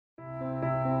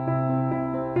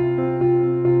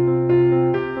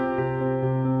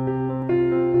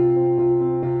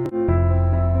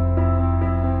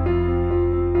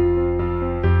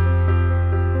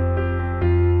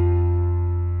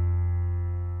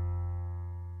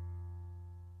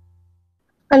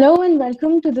Hello and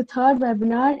welcome to the third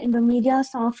webinar in the Media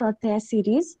Sans Frontières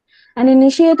series, an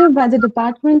initiative by the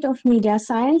Department of Media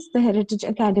Science, the Heritage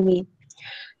Academy.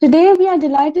 Today, we are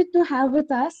delighted to have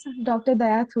with us Dr.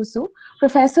 Daya Thussu,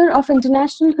 Professor of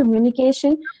International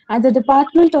Communication at the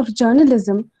Department of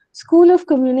Journalism, School of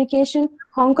Communication,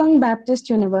 Hong Kong Baptist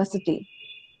University.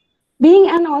 Being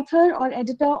an author or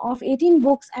editor of 18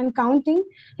 books and counting,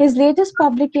 his latest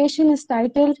publication is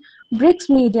titled BRICS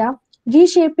Media,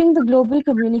 Reshaping the Global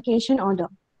Communication Order.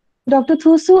 Dr.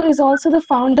 Thussu is also the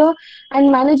founder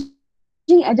and managing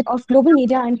editor of Global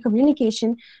Media and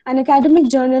Communication, an academic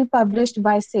journal published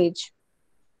by SAGE.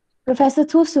 Professor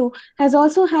Thussu has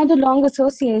also had a long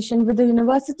association with the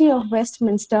University of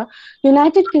Westminster,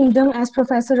 United Kingdom as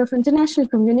Professor of International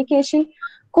Communication,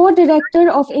 co-director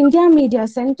of India Media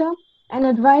Center, and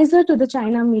advisor to the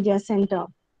China Media Center.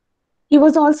 He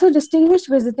was also Distinguished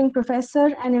Visiting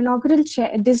Professor and Inaugural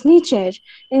Disney Chair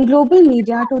in Global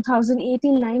Media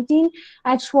 2018-19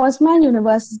 at Schwarzman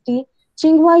University,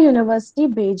 Tsinghua University,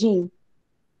 Beijing.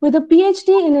 With a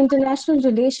PhD in International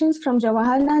Relations from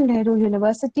Jawaharlal Nehru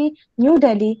University, New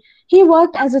Delhi, he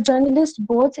worked as a journalist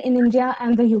both in India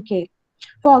and the UK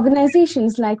for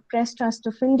organizations like Press Trust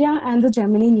of India and the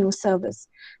Gemini News Service.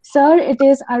 Sir, it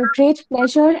is our great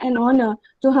pleasure and honor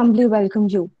to humbly welcome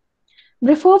you.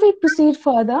 Before we proceed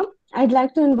further, I'd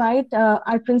like to invite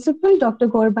our principal, Dr.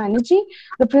 Gaur Banerjee,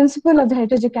 the principal of the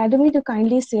Heritage Academy, to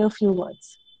kindly say a few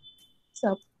words.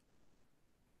 Sir.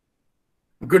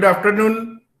 Good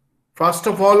afternoon. First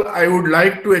of all, I would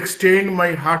like to extend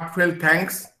my heartfelt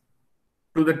thanks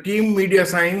to the team Media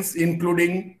Science,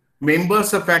 including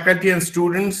members of faculty and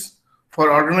students, for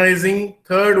organizing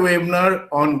third webinar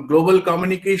on global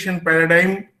communication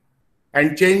paradigm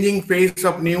and changing face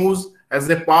of news as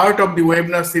a part of the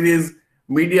webinar series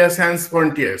Media Science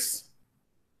Frontiers.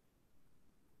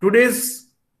 Today's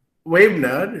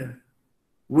webinar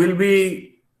will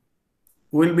be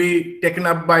taken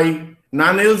up by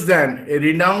none else than a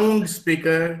renowned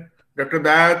speaker, Dr.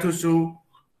 Daya Thussu,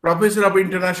 Professor of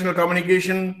International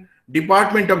Communication,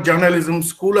 Department of Journalism,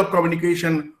 School of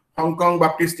Communication, Hong Kong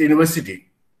Baptist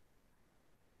University.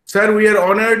 Sir, we are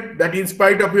honored that in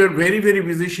spite of your very, very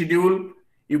busy schedule,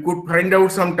 you could find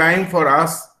out some time for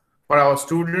us, for our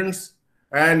students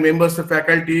and members of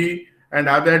faculty and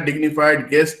other dignified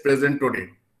guests present today.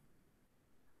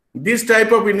 This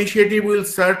type of initiative will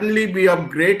certainly be of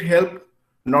great help,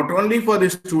 not only for the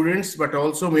students, but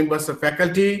also members of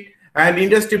faculty and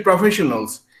industry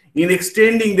professionals in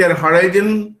extending their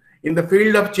horizon in the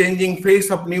field of changing face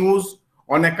of news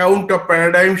on account of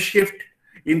paradigm shift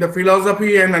in the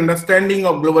philosophy and understanding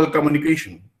of global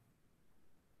communication.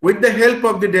 With the help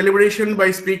of the deliberation by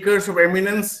speakers of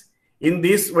eminence in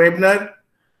this webinar,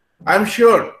 I'm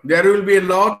sure there will be a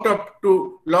lot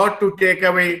to take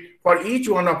away for each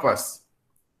one of us.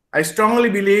 I strongly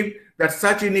believe that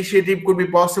such initiative could be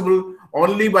possible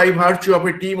only by virtue of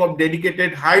a team of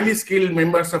dedicated, highly skilled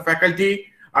members of faculty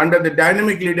under the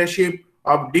dynamic leadership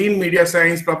of Dean Media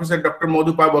Science, Professor Dr.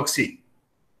 Madhupa Bakshi.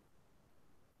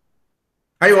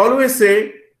 I always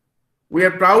say we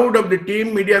are proud of the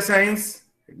team Media Science,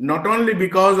 not only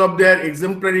because of their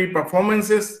exemplary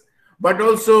performances, but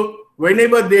also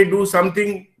whenever they do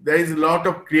something, there is a lot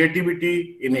of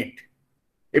creativity in it.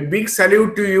 A big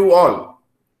salute to you all.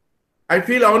 I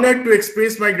feel honored to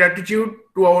express my gratitude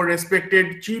to our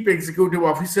respected Chief Executive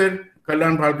Officer,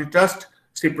 Kalyan Bharati Trust,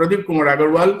 Sri Pradeep Kumar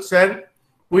Agarwal, sir,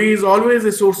 who is always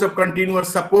a source of continuous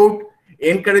support,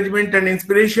 encouragement and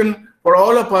inspiration for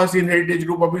all of us in Heritage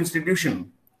Group of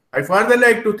Institution. I further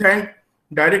like to thank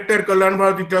Director Kalyan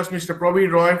Bharati Trust, Mr.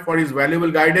 Praveen Roy, for his valuable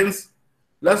guidance.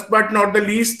 Last but not the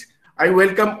least, I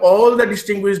welcome all the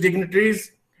distinguished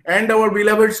dignitaries and our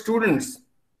beloved students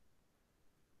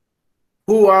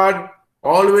who are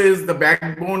always the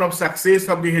backbone of success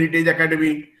of the Heritage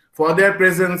Academy for their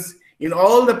presence in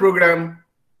all the program.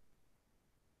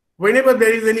 Whenever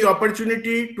there is any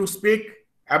opportunity to speak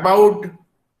about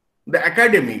the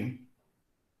Academy,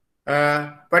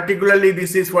 particularly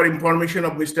this is for information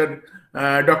of Mr.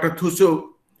 Dr. Thussu,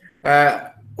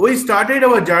 we started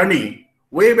our journey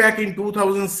way back in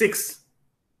 2006.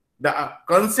 The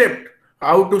concept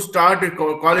how to start a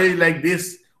college like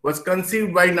this was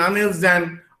conceived by none else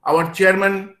than our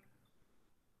chairman,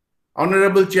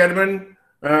 Honorable Chairman,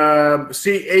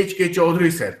 Sri H.K.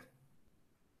 Chaudhary sir.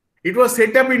 It was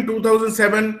set up in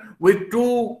 2007 with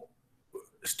two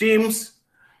streams,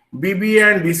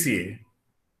 BBA and BCA.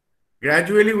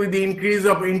 Gradually, with the increase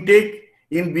of intake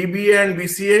in BBA and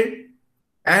BCA,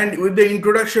 and with the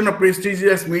introduction of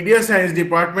prestigious Media Science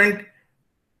Department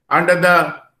under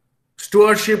the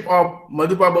stewardship of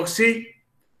Madhupa Bakshi,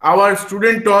 Our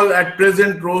student toll at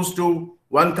present rose to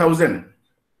 1,000.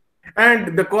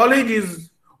 And the college is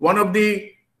one of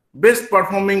the best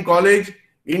performing college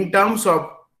in terms of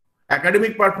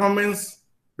academic performance,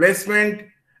 placement,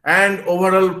 and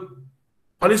overall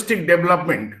holistic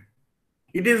development.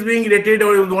 It is being rated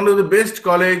as one of the best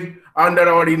college under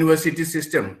our university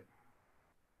system.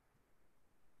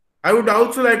 I would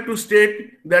also like to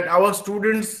state that our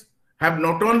students have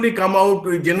not only come out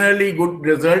with generally good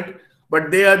result, but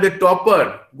they are the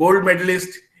topper gold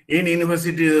medalist in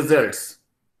university results.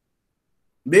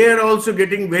 They are also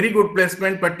getting very good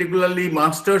placement, particularly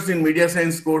masters in media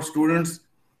science course students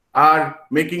are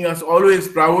making us always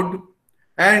proud.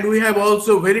 And we have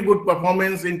also very good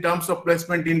performance in terms of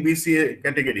placement in BCA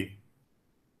category.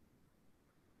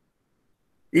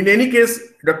 In any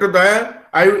case, Dr. Daya,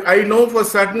 I know for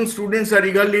certain students are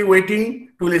eagerly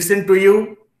waiting to listen to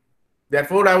you.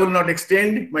 Therefore, I will not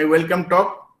extend my welcome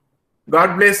talk.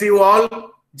 God bless you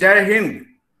all. Jai Hind.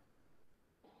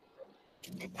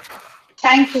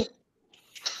 Thank you.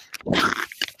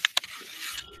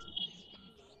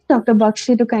 Dr.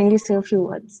 Bakshi to kindly say a few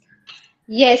words.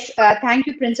 Yes, thank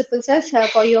you, Principal Sir,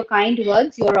 for your kind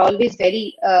words. You're always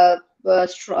very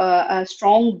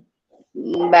strong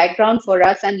background for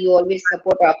us, and you always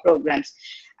support our programs.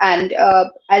 And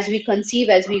as we conceive,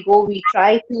 as we go, we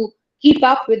try to keep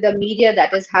up with the media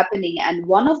that is happening. And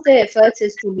one of the efforts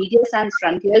is to Media Science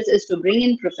Frontiers is to bring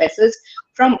in professors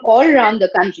from all around the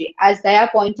country. As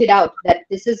Daya pointed out, that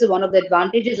this is one of the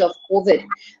advantages of COVID,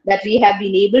 that we have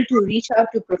been able to reach out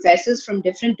to professors from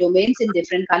different domains in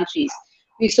different countries.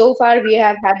 So far we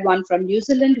have had one from New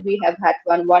Zealand, we have had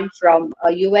one from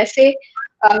USA.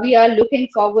 We are looking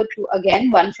forward to again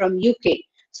one from UK.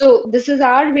 So this is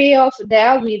our way of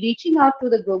there. We reaching out to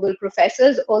the global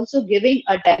professors, also giving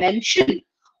a dimension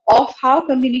of how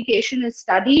communication is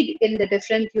studied in the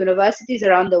different universities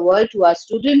around the world to our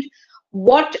students,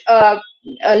 what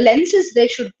lenses they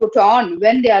should put on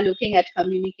when they are looking at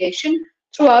communication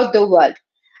throughout the world.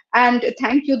 And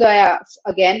thank you, Daya,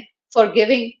 again for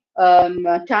giving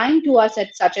time to us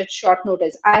at such a short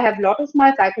notice. I have a lot of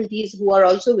my faculties who are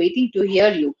also waiting to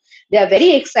hear you. They are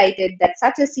very excited that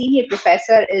such a senior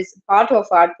professor is part of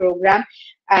our program,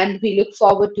 and we look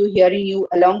forward to hearing you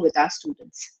along with our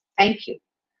students. Thank you.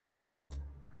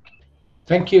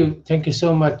 Thank you. Thank you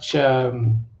so much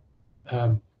um,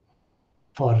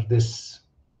 for this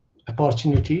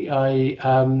opportunity. As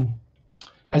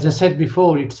I said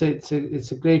before, it's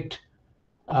a great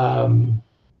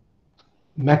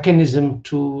mechanism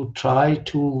to try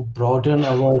to broaden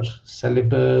our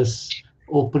syllabus,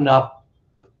 open up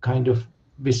kind of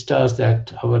vistas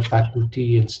that our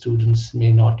faculty and students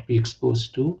may not be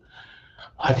exposed to.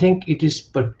 I think it is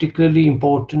particularly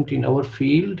important in our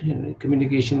field, in the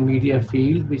communication media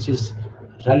field, which is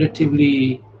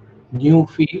relatively new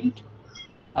field,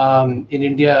 in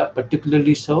India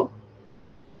particularly so.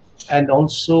 And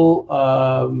also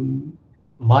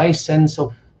my sense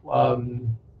of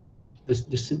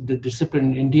the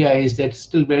discipline in India is that it's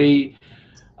still very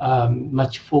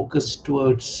much focused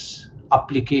towards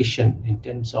application in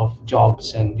terms of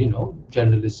jobs and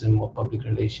journalism or public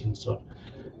relations, or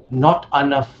not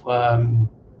enough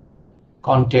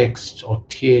context or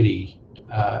theory.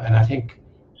 And I think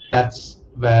that's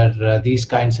where these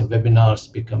kinds of webinars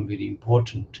become very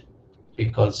important,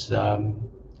 because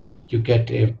you get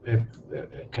a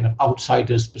kind of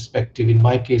outsider's perspective. In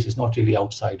my case, it's not really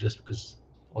outsiders, because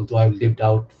although I've lived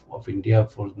out of India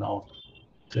for now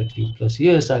 30 plus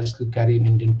years, I still carry an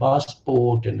Indian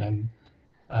passport, and I'm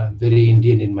very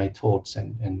Indian in my thoughts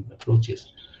and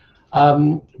approaches.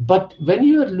 But when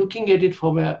you are looking at it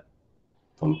from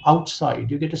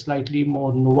outside, you get a slightly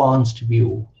more nuanced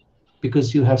view,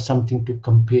 because you have something to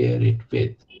compare it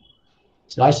with.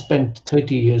 So I spent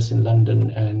 30 years in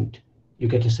London, and you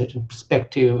get a certain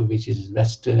perspective, which is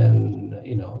Western,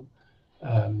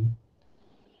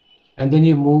 and then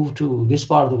you move to this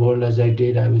part of the world, as I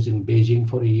did. I was in Beijing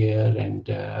for a year, and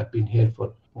I've been here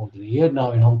for more than a year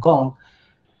now in Hong Kong.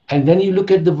 And then you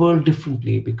look at the world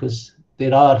differently, because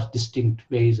there are distinct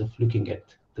ways of looking at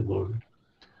the world.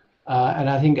 And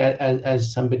I think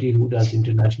as somebody who does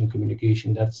international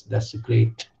communication, that's a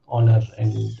great honor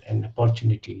and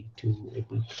opportunity to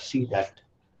able to see that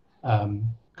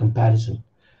comparison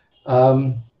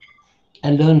and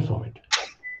learn from it.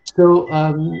 So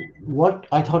what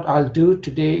I thought I'll do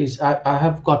today is I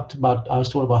have got I was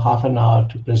told about half an hour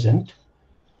to present,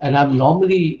 and I'm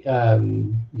normally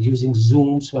using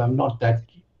Zoom, so I'm not that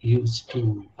used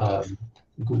to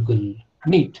Google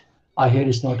Meet. I hear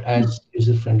it's not as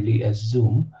user friendly as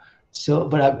Zoom. So,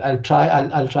 but I'll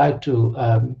try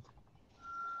to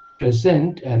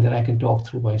present, and then I can talk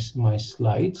through my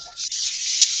slides.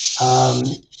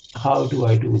 How do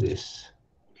I do this?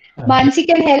 Mansi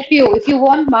can help you. If you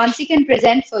want, Mansi can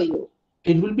present for you.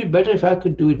 It will be better if I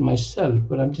could do it myself,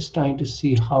 but I'm just trying to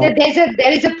see how.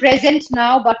 There is a present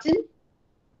now button.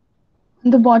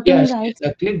 On the bottom Yes, right.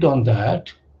 I clicked on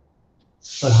that,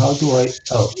 but how do I?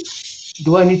 Oh,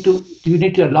 do I need to? Do you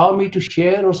need to allow me to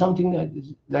share or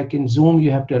something? Like in Zoom,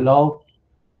 you have to allow.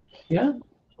 Yeah.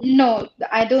 No,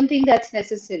 I don't think that's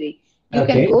necessary. You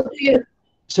can Okay. go to your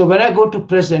So when I go to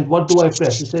present, what do I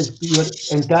press? It says your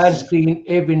entire screen,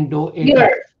 a window, a your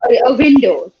tab, a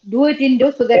window. Do it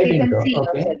window so that a you can window. see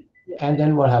Okay. yourself. Yeah. And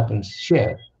then what happens?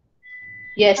 Share.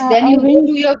 Yes. Then A you go to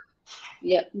window. your.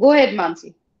 Yeah. Go ahead,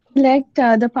 Mansi. Select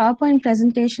the PowerPoint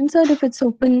presentation, sir, if it's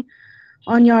open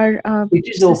on your It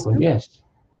is open. system. Yes.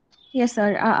 Yes, sir.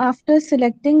 After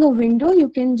selecting a window, you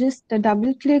can just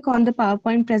double click on the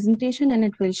PowerPoint presentation and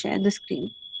it will share the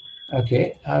screen.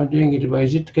 Okay. I'm doing it. Where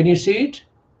is it? Can you see it?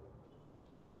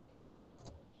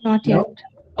 Not yet. No.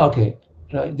 Okay.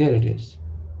 Right there it is.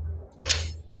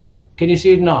 Can you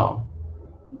see it now?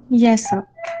 Yes, sir.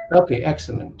 Okay.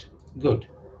 Excellent. Good.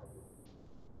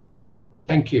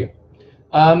 Thank you.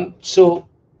 So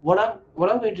what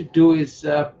I'm going to do is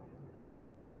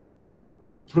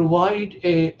provide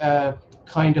a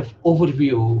kind of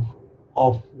overview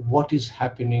of what is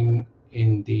happening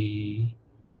in the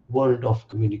world of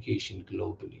communication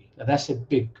globally. Now, that's a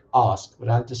big ask, but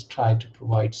I'll just try to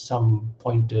provide some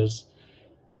pointers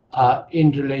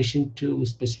in relation to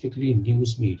specifically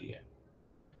news media.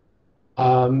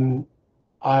 Um,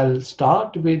 I'll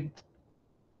start with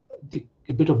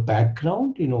a bit of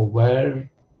background, where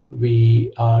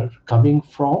we are coming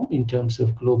from in terms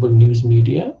of global news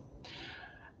media.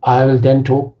 I will then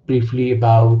talk briefly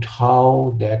about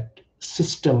how that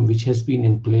system, which has been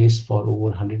in place for over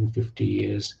 150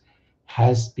 years,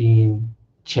 has been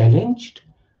challenged,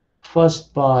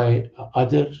 first by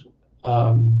other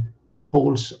um,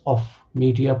 poles of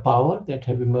media power that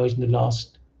have emerged in the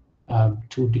last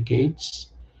 2 decades.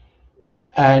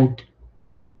 And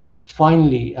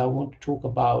finally, I want to talk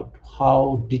about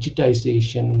how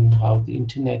digitization, how the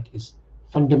internet is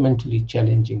fundamentally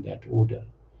challenging that order,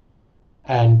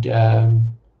 and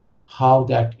how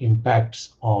that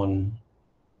impacts on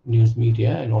news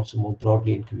media and also more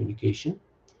broadly in communication.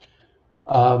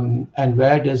 And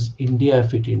where does India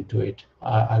fit into it?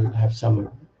 I'll have some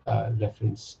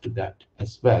reference to that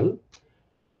as well.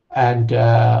 And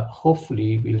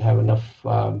hopefully we'll have enough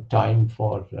time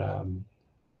for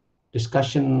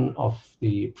discussion of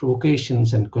the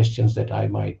provocations and questions that I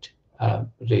might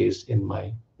raise in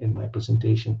my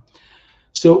presentation.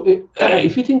 So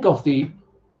if you think of the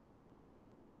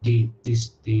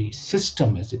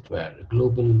system, as it were, a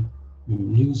global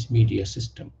news media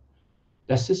system,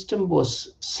 the system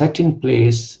was set in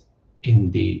place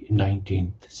in the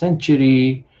 19th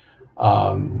century.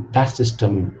 That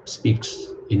system speaks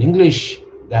in English.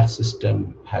 That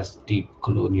system has deep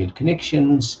colonial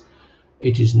connections.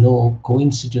 It is no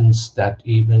coincidence that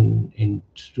even in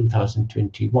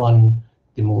 2021,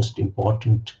 the most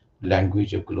important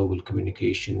language of global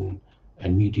communication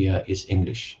and media is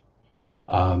English.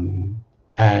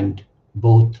 And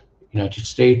both United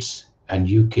States and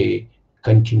UK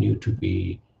continue to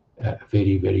be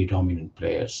very, very dominant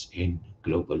players in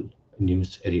global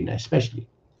news arena, especially.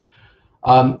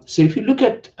 So if you look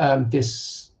at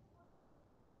this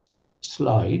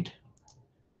slide,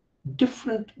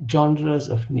 different genres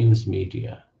of news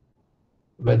media,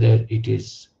 whether it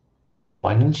is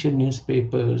financial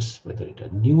newspapers, whether it are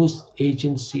news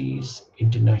agencies,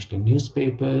 international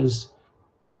newspapers,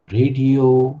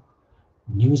 radio,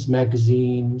 news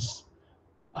magazines,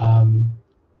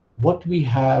 what we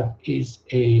have is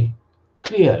a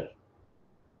clear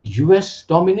US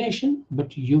domination,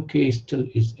 but UK still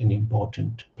is an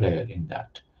important player in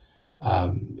that.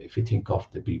 If you think of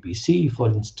the BBC, for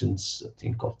instance,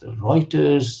 think of the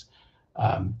Reuters,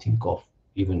 think of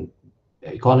even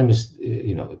Economist,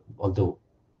 although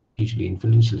hugely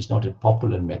influential, is not a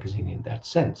popular magazine in that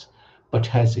sense, but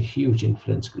has a huge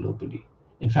influence globally.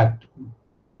 In fact,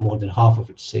 more than half of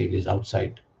its sale is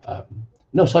outside.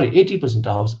 No, sorry, 80%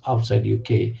 outside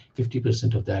UK,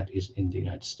 50% of that is in the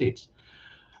United States.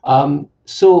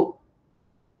 So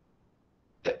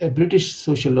a British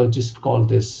sociologist called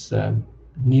this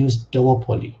news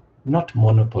duopoly, not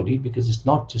monopoly, because it's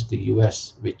not just the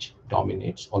US which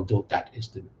dominates, although that is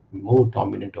the more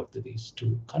dominant of these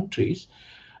two countries.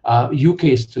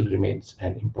 UK still remains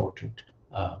an important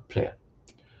player.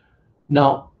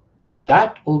 Now,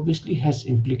 that obviously has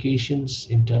implications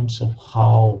in terms of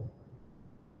how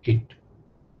it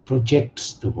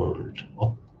projects the world,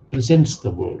 or presents the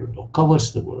world or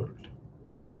covers the world.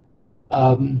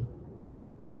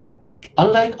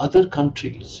 Unlike other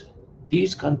countries,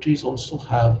 these countries also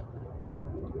have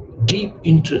deep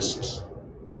interests,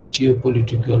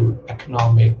 geopolitical,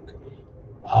 economic,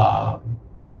 um,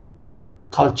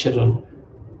 cultural,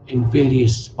 in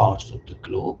various parts of the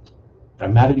globe,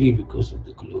 primarily because of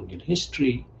the colonial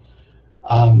history.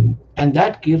 And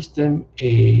that gives them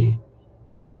a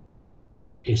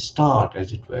start,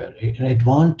 as it were, an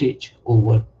advantage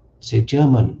over, say,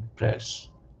 German press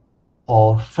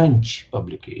or French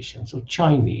publications or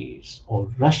Chinese or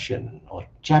Russian or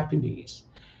Japanese.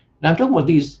 And I'm talking about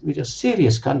these, which are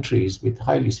serious countries with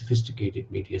highly sophisticated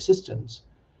media systems,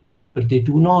 but they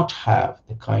do not have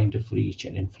the kind of reach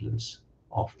and influence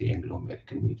of the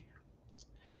Anglo-American media.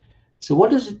 So why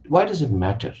does it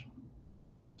matter?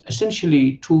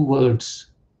 Essentially, two words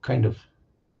kind of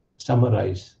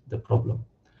summarize the problem: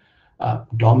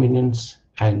 dominance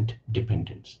and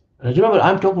dependence. And remember,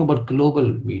 I'm talking about global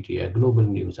media, global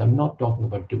news. I'm not talking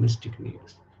about domestic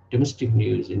news. Domestic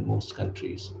news in most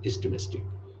countries is domestic,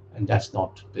 and that's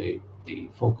not the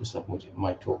focus of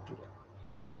my talk today.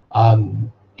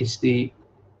 It's the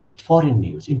foreign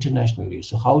news, international news.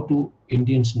 So how do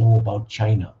Indians know about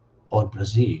China or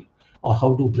Brazil? Or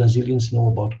how do Brazilians know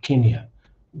about Kenya?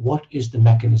 What is the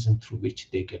mechanism through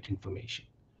which they get information?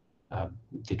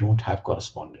 They don't have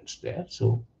correspondence there,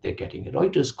 so they're getting a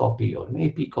Reuters copy or an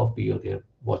AP copy, or they're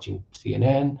watching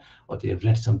CNN, or they've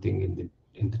read something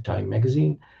in the Time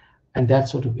magazine, and that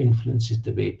sort of influences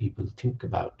the way people think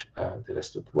about the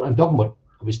rest of the world. I'm talking about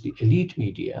obviously elite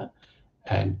media,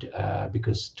 and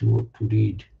because to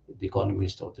read The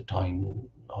Economist or the Time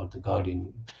or the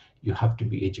Guardian, you have to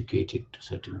be educated to a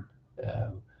certain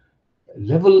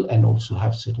level and also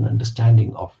have certain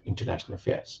understanding of international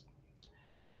affairs.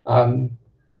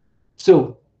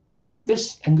 So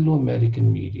this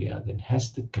Anglo-American media then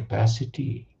has the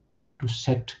capacity to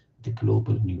set the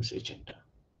global news agenda.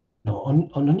 Now,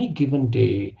 on any given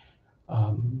day,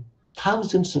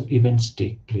 thousands of events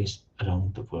take place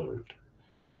around the world.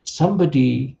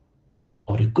 Somebody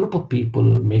or a group of people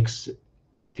makes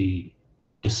the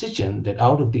decision that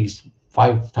out of these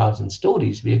 5,000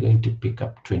 stories, we are going to pick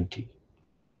up 20,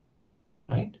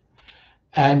 right?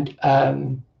 And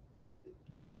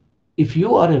if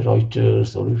you are a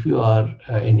Reuters or if you are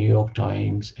a New York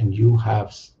Times and you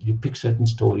pick certain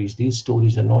stories, these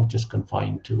stories are not just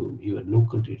confined to your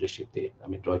local readership there. I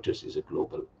mean, Reuters is a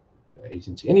global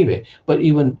agency anyway, but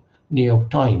even New York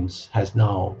Times has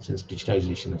now, since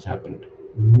digitization has happened,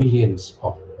 millions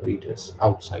of readers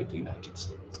outside the United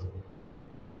States.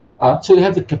 So they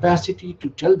have the capacity to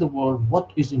tell the world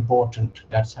what is important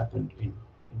that's happened in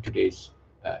today's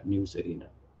news arena.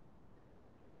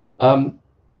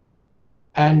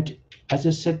 And as I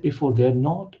said before, they're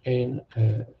not a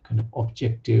kind of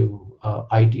objective,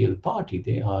 ideal party.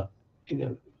 They are,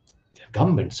 the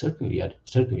government certainly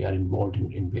are involved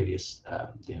in various,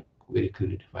 they have very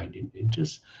clearly defined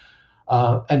interests.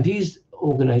 And these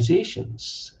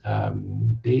organizations,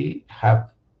 they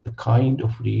have the kind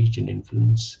of reach and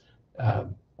influence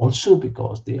also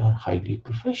because they are highly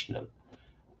professional.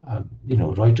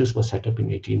 Reuters was set up in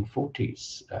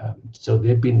 1840s, so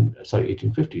they've been,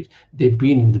 1850s. They've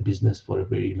been in the business for a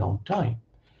very long time,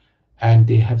 and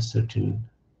they have certain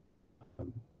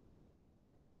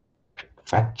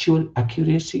factual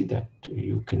accuracy that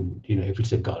you can, if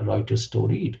it's a Reuters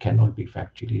story, it cannot be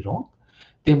factually wrong.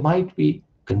 There might be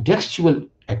contextual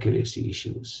accuracy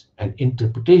issues and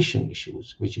interpretation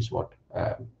issues, which is what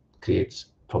creates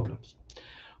problems.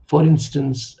 For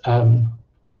instance,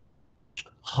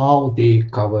 how they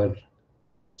cover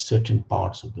certain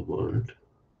parts of the world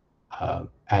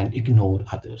and ignore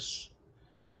others.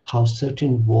 How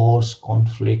certain wars,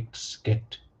 conflicts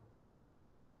get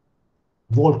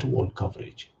wall-to-wall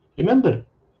coverage. Remember,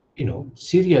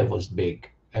 Syria was big,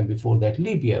 and before that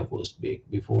Libya was big,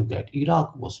 before that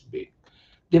Iraq was big.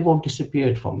 They've all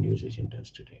disappeared from news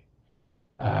agendas today.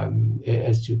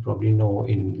 As you probably know,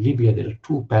 in Libya there are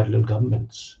two parallel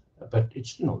governments, but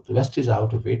it's, the West is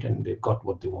out of it and they've got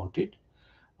what they wanted,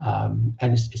 and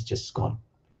it's just gone.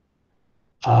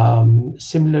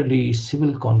 Similarly,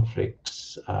 civil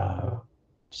conflicts,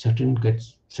 certain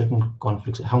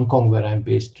conflicts. Hong Kong, where I'm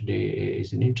based today,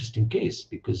 is an interesting case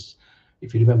because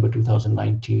if you remember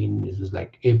 2019, it was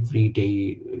like every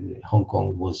day Hong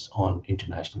Kong was on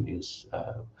international news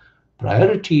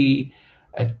priority.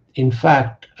 In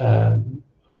fact,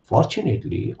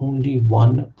 fortunately, only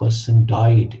one person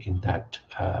died in that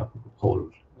whole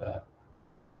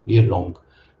year-long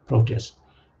protest.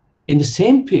 In the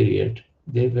same period,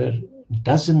 there were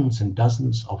dozens and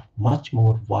dozens of much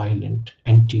more violent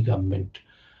anti-government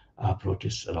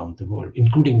protests around the world,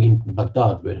 including in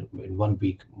Baghdad, where in 1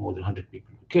 week more than 100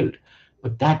 people were killed.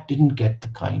 But that didn't get the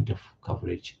kind of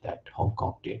coverage that Hong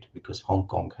Kong did, because Hong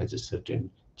Kong has a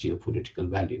certain geopolitical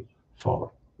value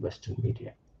for Western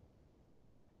media.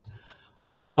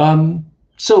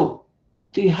 So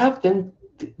they have then,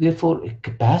 therefore, a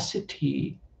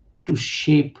capacity to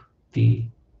shape the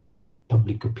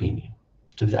public opinion.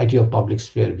 So the idea of public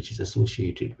sphere, which is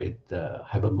associated with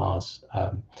Habermas,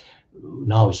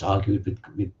 now is argued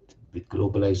with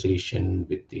globalization,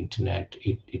 with the internet.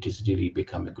 It has really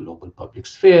become a global public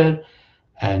sphere.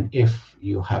 And if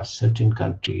you have certain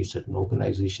countries, certain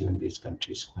organizations in these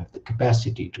countries who have the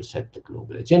capacity to set the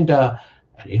global agenda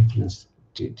and influence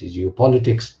the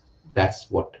geopolitics,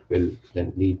 that's what will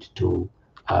then lead to,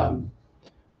 how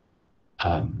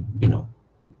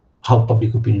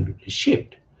public opinion is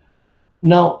shaped.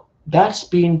 Now, that's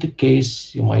been the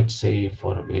case, you might say,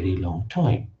 for a very long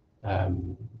time.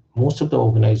 Most of the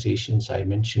organizations I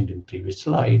mentioned in previous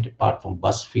slide, apart from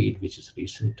BuzzFeed, which is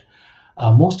recent,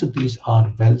 most of these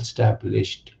are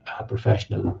well-established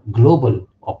professional global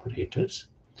operators,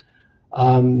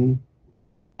 and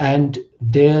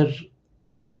their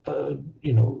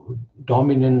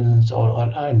dominance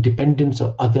or dependence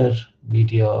of other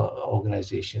media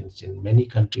organizations in many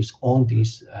countries on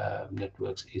these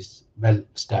networks is well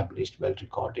established, well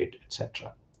recorded,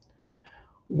 etc.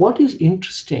 What is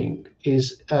interesting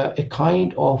is a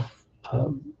kind of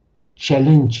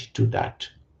challenge to that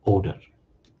order.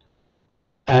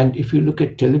 And if you look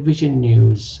at television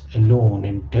news alone,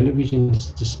 and television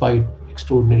is, despite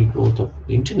extraordinary growth of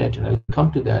the internet, and I'll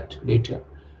come to that later,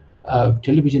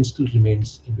 television still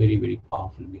remains a very, very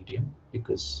powerful medium,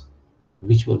 because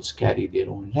visuals carry their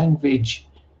own language.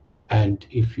 And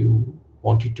if you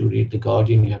wanted to read The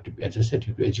Guardian, you have to, as I said, you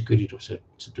have to educate it to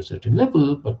a certain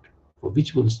level, but for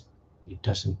visuals, it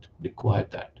doesn't require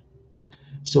that.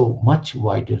 So much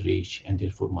wider reach and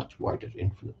therefore much wider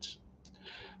influence.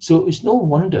 So it's no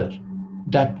wonder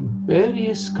that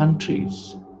various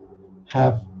countries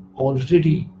have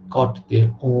already got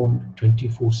their own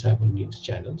 24/7 news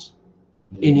channels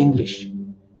in English.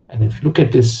 And if you look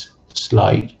at this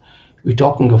slide, we're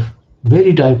talking of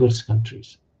very diverse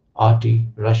countries: RT,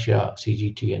 Russia,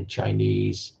 CGT, and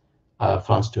Chinese,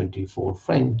 France 24,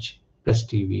 French, Press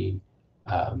TV,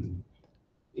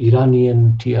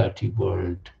 Iranian TRT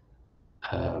World,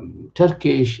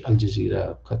 Turkish, Al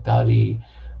Jazeera, Qatari,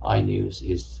 iNews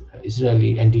is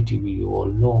Israeli, NDTV, you all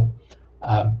know,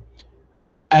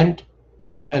 and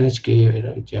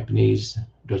NHK, Japanese,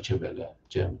 Deutsche Welle,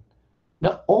 German.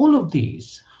 Now, all of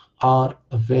these are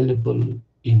available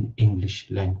in English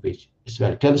language as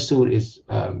well. Telesur is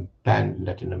pan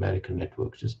Latin American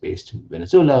network, which is based in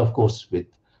Venezuela. Of course, with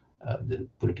the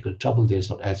political trouble, there, it's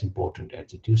not as important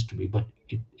as it used to be, but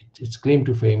its claim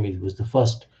to fame, it was the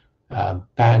first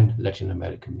pan Latin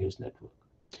American news network.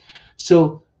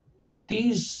 So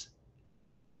these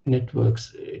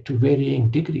networks, to varying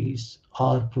degrees,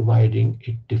 are providing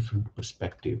a different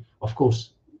perspective. Of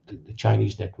course, the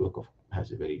Chinese network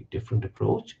has a very different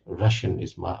approach. Russian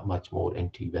is much more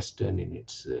anti-Western in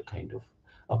its kind of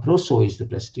approach. So is the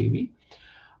Press TV.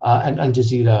 And Al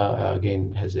Jazeera,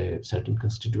 again, has a certain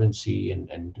constituency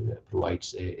and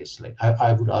provides a slight,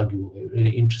 I would argue, a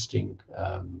really interesting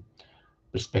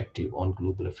perspective on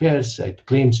global affairs. It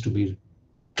claims to be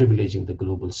privileging the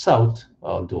global South,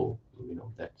 although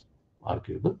that's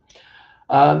arguable.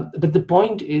 But the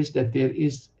point is that there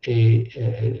is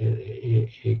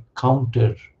a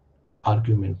counter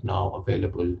argument now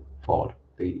available for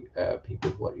the people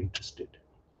who are interested.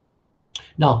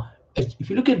 Now, if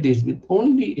you look at this, with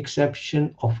only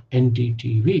exception of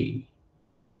NDTV,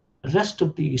 the rest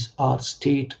of these are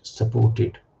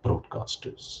state-supported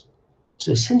broadcasters.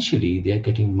 So essentially, they are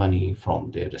getting money from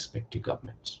their respective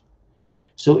governments.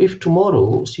 So if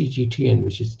tomorrow CGTN,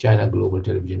 which is China Global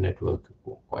Television Network,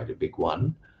 quite a big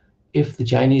one, if the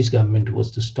Chinese government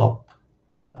was to stop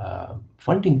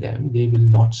funding them, they will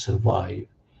not survive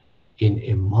in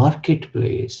a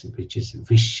marketplace which is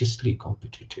viciously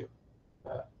competitive.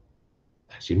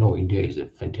 As you know, India is a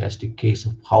fantastic case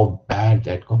of how bad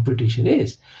that competition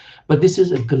is. But this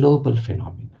is a global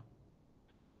phenomenon.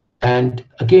 And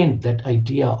again, that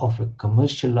idea of a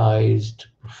commercialized,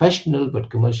 professional but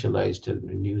commercialized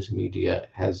news media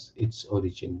has its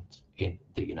origins in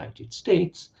the United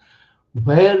States,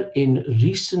 where in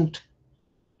recent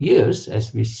years,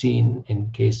 as we've seen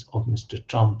in case of Mr.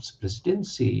 Trump's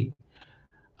presidency,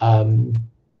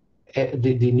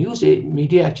 the news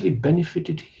media actually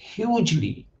benefited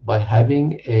hugely by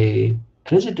having a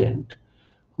president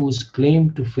whose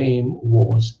claim to fame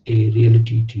was a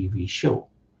reality TV show,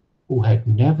 who had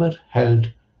never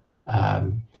held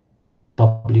um,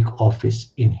 public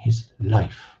office in his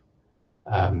life.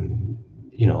 And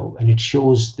it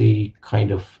shows the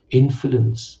kind of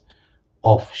influence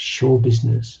of show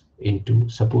business into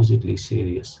supposedly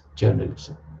serious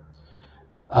journalism.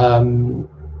 Um,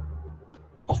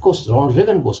 of course, Ronald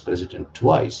Reagan was president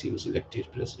twice. He was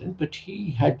elected president, but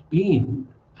he had been,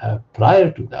 prior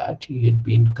to that, he had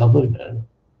been governor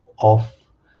of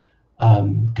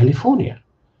California.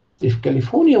 If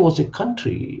California was a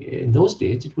country in those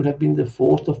days, it would have been the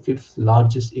fourth or fifth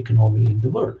largest economy in the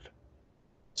world.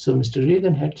 So Mr.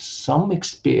 Reagan had some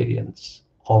experience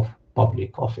of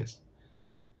public office,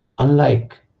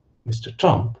 unlike Mr.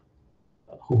 Trump,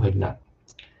 who had none.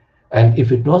 And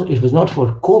if it was not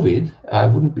for COVID, I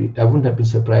wouldn't have been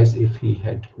surprised if he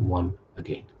had won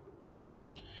again.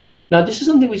 Now, this is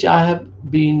something which I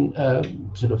have been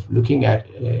sort of looking at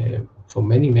for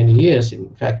many years.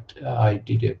 In fact, I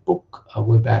did a book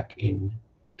way back in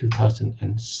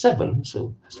 2007,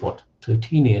 so that's what,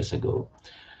 13 years ago.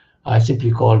 I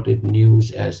simply called it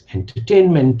News as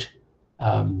Entertainment,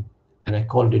 and I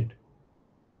called it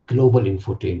Global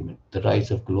Infotainment, the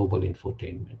rise of global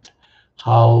infotainment,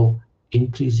 how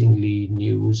increasingly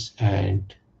news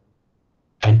and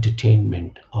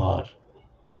entertainment are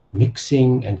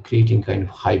mixing and creating kind of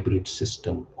hybrid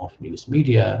system of news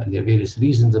media. And there are various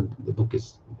reasons. The book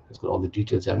has got all the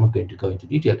details. I'm not going to go into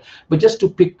detail, but just to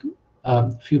pick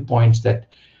a few points, that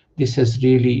this has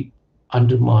really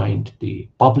undermined the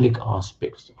public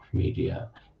aspects of media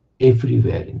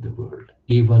everywhere in the world,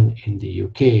 even in the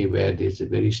UK, where there's a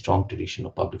very strong tradition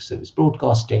of public service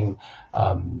broadcasting,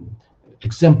 um,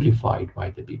 exemplified by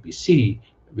the BBC,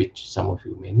 which some of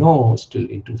you may know, still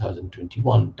in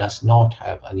 2021 does not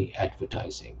have any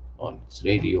advertising on its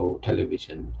radio,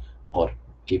 television, or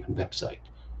even website.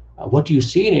 What you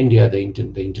see in India, the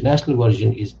international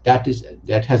version that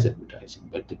has advertising,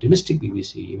 but the domestic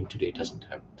BBC even today doesn't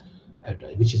have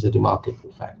advertising, which is a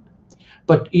remarkable fact.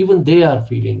 But even they are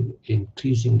feeling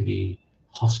increasingly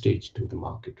hostage to the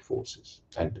market forces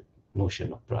and the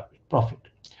notion of private profit.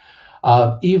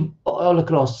 All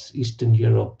across Eastern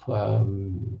Europe,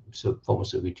 so former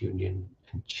Soviet Union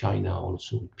and China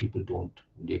also, people don't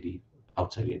really,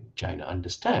 outside in China,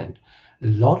 understand. A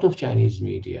lot of Chinese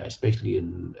media, especially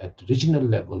at the regional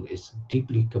level, is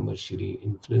deeply commercially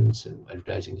influenced, and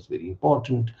advertising is very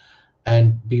important.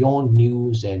 And beyond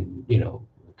news and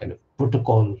kind of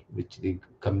protocol which the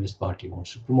Communist Party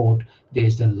wants to promote, there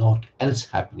is a lot else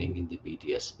happening in the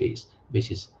media space,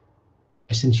 which is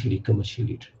essentially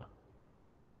commercially driven.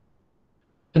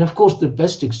 And of course, the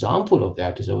best example of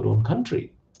that is our own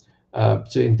country.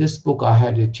 So in this book, I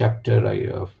had a chapter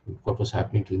of what was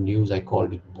happening to the news. I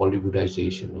called it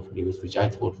Bollywoodization of news, which I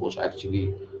thought was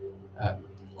actually uh,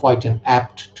 quite an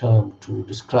apt term to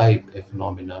describe a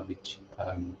phenomena which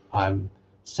I'm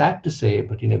sad to say,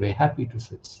 but in a way happy to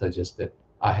suggest that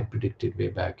I had predicted way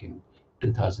back in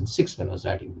 2006 when I was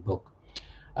writing the book.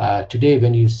 Today,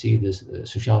 when you see this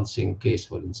Sushant Singh case,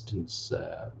 for instance,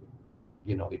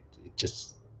 it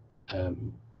just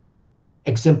um,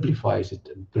 exemplifies it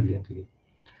brilliantly.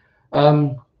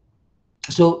 Um,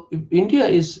 so India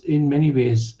is in many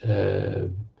ways,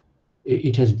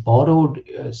 it has borrowed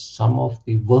some of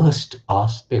the worst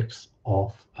aspects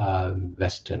of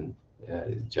Western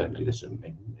journalism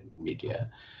and media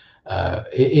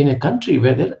in a country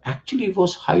where there actually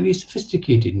was highly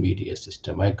sophisticated media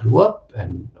system. I grew up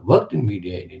and worked in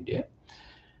media in India,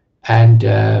 and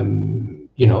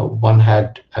one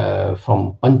had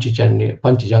from what is it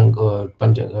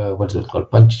called?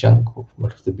 Panchajanya,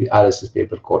 what is the RSS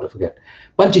paper called? I forget.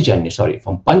 Panchajanya, sorry,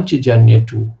 from Panchajanya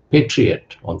to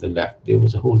Patriot on the left. There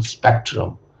was a whole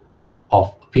spectrum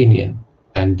of opinion,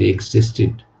 and they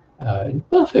existed in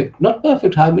not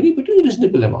perfect harmony, but a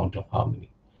reasonable amount of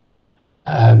harmony.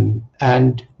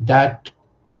 And that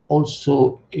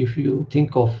also, if you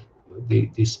think of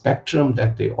the spectrum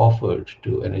that they offered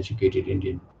to an educated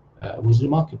Indian, was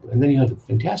remarkable. And then you have the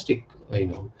fantastic,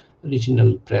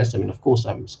 regional press. I mean, of course,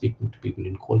 I'm speaking to people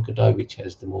in Kolkata, which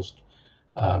has the most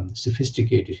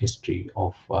sophisticated history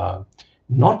of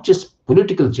not just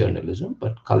political journalism,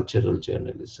 but cultural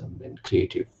journalism and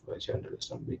creative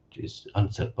journalism, which is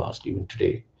unsurpassed even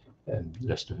today in the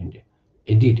rest of India,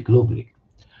 indeed globally.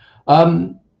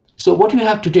 So what we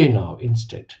have today now,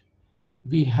 instead,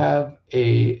 we have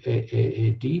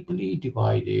a deeply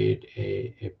divided,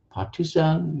 a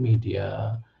partisan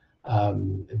media,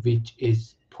 which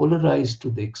is polarized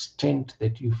to the extent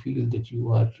that you feel that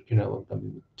you are,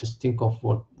 just think of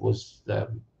what was the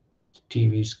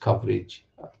TV's coverage,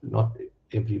 not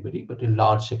everybody, but a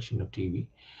large section of TV,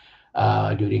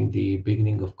 during the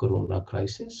beginning of Corona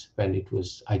crisis, when it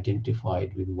was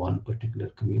identified with one particular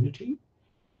community.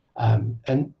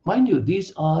 And mind you,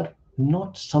 these are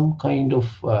not some kind of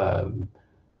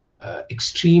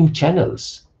extreme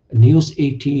channels. News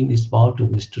 18 is part of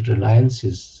Mr.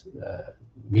 Reliance's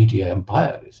media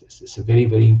empire. It's a very,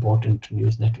 very important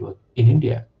news network in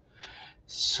India.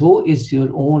 So is your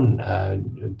own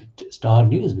Star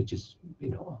News, which is,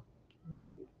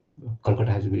 Kolkata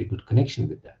has a very good connection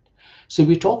with that. So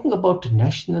we're talking about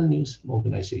national news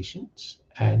organizations,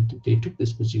 and they took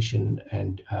this position,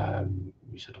 and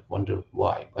we sort of wonder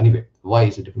why. Anyway, why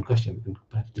is a different question. We can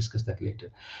perhaps discuss that later.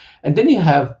 And then you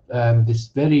have this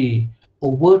very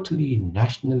overtly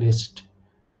nationalist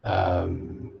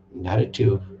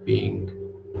narrative being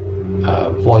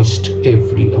voiced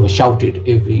shouted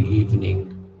every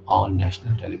evening on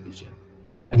national television.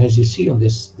 And as you see on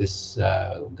this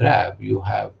graph, you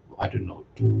have, I don't know,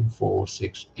 2, 4,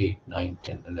 6, 8, 9,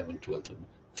 10, 11, 12,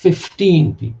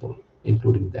 15 people,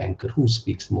 including the anchor, who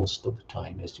speaks most of the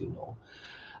time, as you know.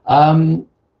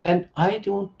 And I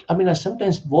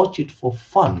sometimes watch it for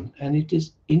fun, and it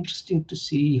is interesting to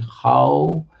see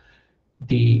how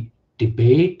the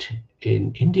debate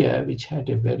in India, which had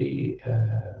a very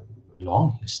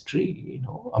long history,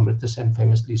 Amrita Sen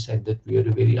famously said that we are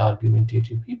a very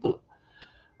argumentative people.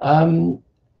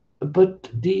 But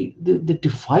the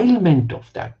defilement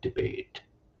of that debate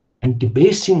and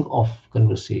debasing of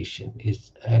conversation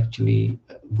is actually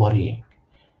worrying.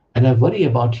 And I worry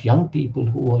about young people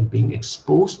who are being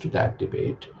exposed to that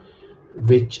debate,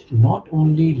 which not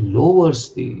only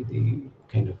lowers the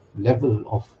kind of level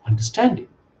of understanding,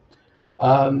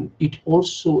 it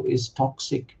also is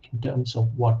toxic in terms of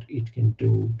what it can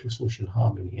do to social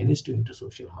harmony, and is doing to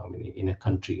social harmony in a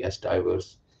country as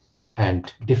diverse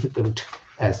and difficult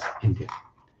as India.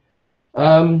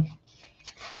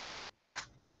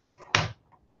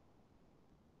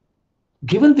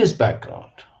 Given this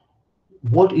background,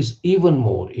 what is even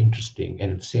more interesting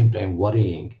and at the same time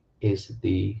worrying is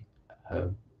the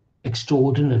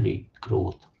extraordinary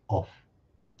growth of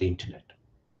the internet,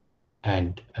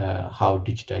 and how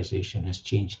digitization has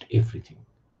changed everything,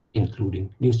 including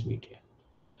news media.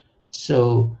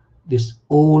 So these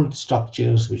old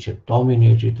structures which have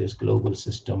dominated this global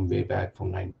system way back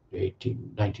from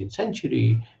 19th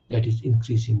century, that is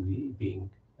increasingly being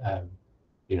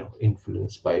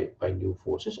influenced by new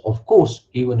forces. Of course,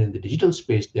 even in the digital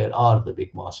space, there are the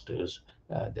big masters,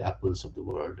 the Apples of the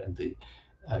world, and the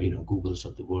Googles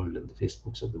of the world, and the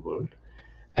Facebooks of the world.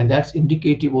 And that's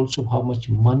indicative also of how much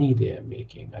money they are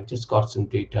making. I just got some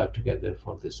data together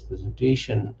for this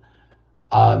presentation.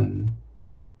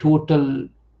 Total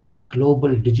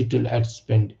global digital ad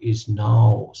spend is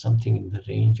now something in the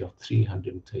range of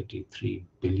 $333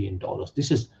 billion.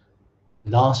 This is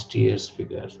last year's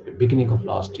figures, beginning of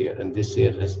last year, and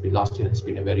last year has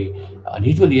been a very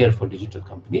unusual year for digital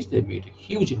companies. They made a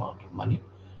huge amount of money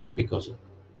because of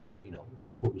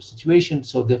COVID situation.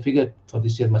 So the figure for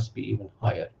this year must be even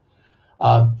higher.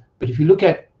 But if you look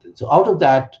at, so out of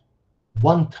that,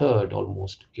 1/3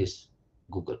 almost is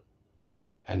Google,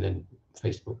 and then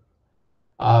Facebook.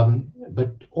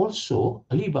 But also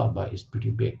Alibaba is pretty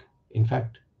big. In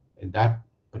fact, in that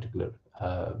particular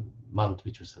month,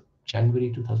 which was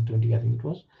January 2020, I think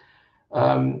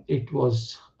it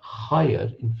was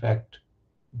higher, in fact,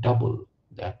 double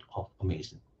that of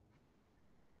Amazon.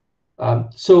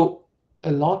 So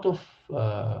a lot of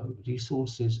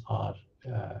resources are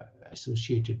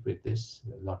associated with this.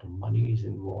 A lot of money is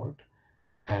involved,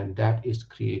 and that is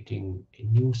creating a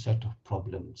new set of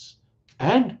problems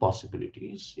and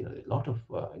possibilities. A lot of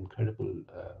incredible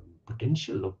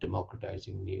potential of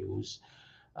democratizing news,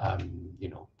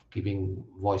 giving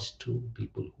voice to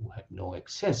people who had no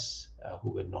access, who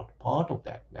were not part of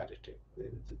that narrative.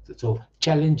 So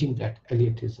challenging that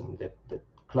elitism, that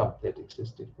club that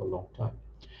existed for a long time.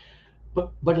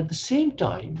 But at the same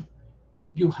time,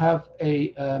 you have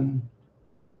a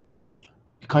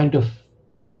kind of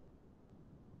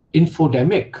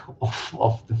infodemic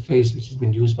of the phase which has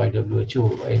been used by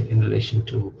WHO in relation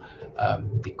to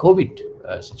the COVID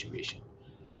situation.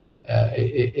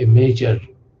 A major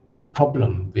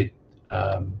problem with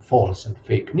false and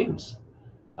fake news,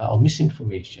 or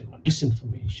misinformation or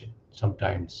disinformation,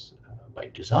 sometimes by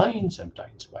design,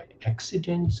 sometimes by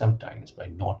accident, sometimes by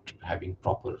not having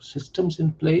proper systems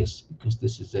in place, because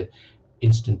this is a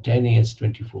instantaneous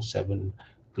 24/7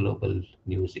 global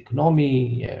news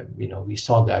economy. We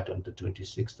saw that on the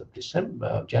 26th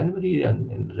of January,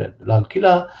 and in Lal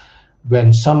Killa,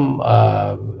 when some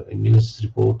news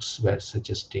reports were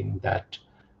suggesting that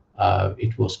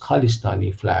it was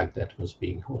Khalistani flag that was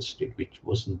being hosted, which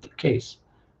wasn't the case.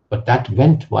 but that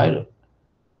went viral.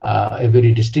 A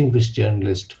very distinguished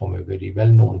journalist from a very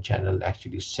well-known channel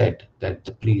actually said that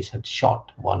the police had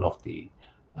shot one of the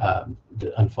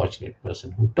unfortunate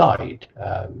person who died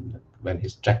when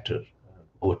his tractor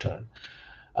overturned.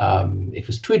 It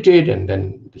was tweeted, and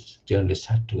then this journalist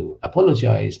had to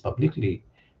apologize publicly.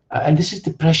 And this is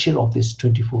the pressure of this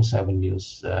 24/7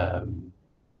 news,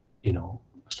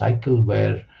 cycle,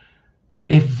 where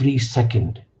every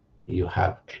second you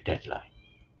have a deadline.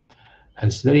 And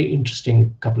it's very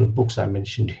interesting. Couple of books I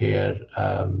mentioned here.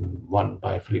 One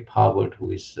by Philip Howard,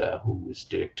 who is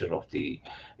director of the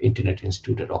Internet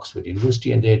Institute at Oxford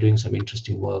University, and they're doing some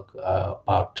interesting work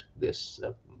about this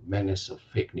menace of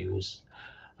fake news,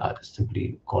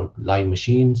 simply called Lie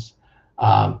Machines.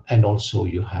 And also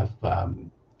you have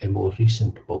a more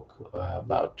recent book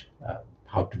about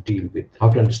how to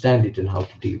understand it and how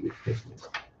to deal with fake news.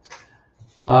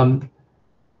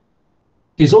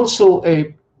 There's also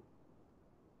a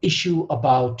issue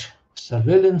about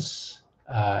surveillance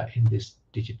in this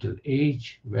digital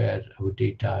age, where our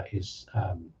data is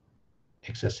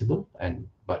accessible,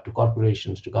 but to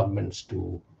corporations, to governments,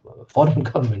 to foreign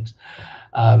governments,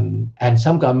 and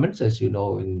some governments, as you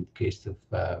know, in case of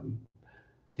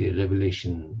the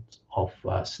revelations of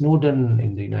Snowden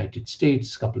in the United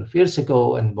States a couple of years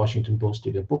ago, and Washington Post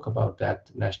did a book about that,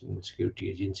 the National Security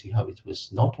Agency, how it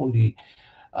was not only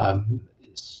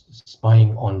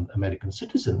spying on American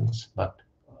citizens, but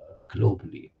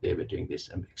globally they were doing this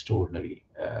extraordinary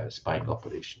spying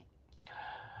operation.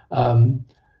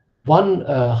 One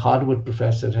Harvard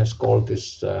professor has called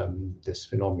this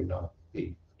phenomena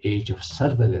the age of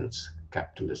surveillance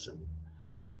capitalism,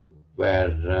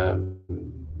 where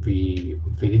we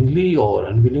willingly or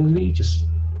unwillingly just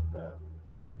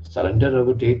surrender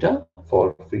our data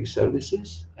for free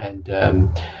services, and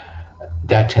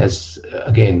that has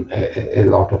again a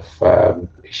lot of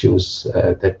issues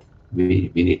that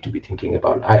we need to be thinking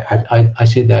about. I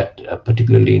say that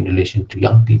particularly in relation to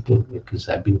young people, because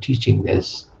I've been teaching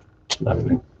this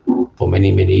for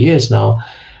many years now,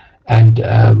 and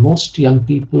most young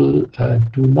people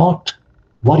do not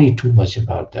worry too much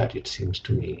about that, it seems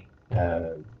to me.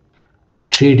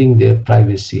 Trading their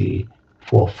privacy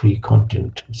for free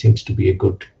content seems to be a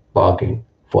good bargain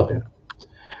for them.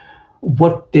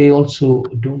 What they also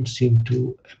don't seem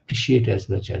to appreciate as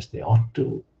much as they ought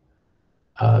to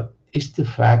is the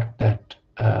fact that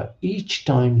each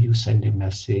time you send a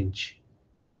message,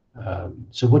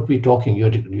 so what we're talking,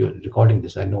 you're recording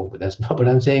this, I know, but that's not what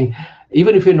I'm saying.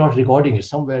 Even if you're not recording it,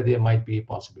 somewhere there might be a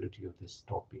possibility of this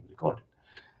talk being recorded.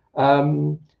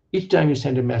 Each time you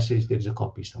send a message, there's a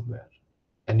copy somewhere.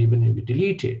 And even if you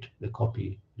delete it, the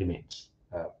copy remains.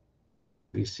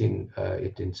 We've seen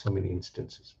it in so many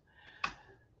instances.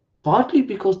 Partly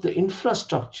because the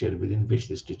infrastructure within which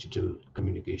this digital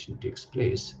communication takes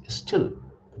place is still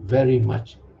very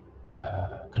much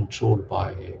controlled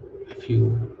by a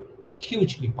few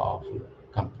hugely powerful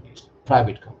companies,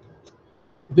 private companies,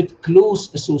 with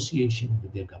close association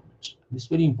with their governments. It's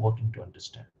very important to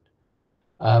understand.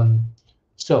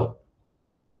 So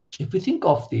if we think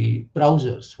of the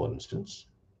browsers, for instance,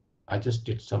 I just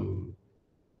did some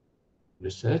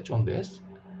research on this.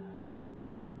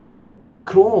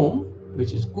 Chrome,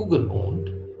 which is Google owned,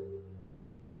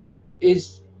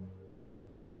 is,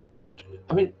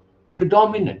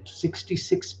 predominant,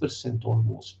 66%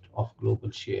 almost of global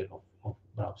share of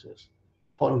browsers,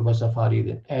 followed by Safari,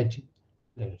 then Edge.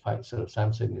 So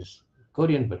Samsung is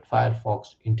Korean, but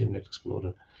Firefox, Internet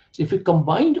Explorer. So if we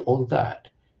combined all that,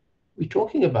 we're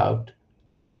talking about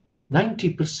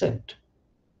 90%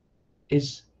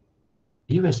 is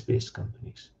US-based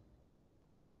companies.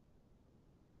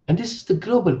 And this is the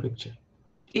global picture.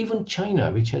 Even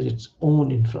China, which has its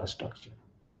own infrastructure,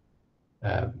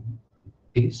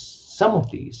 some of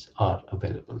these are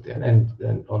available there,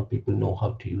 and all people know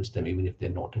how to use them, even if they're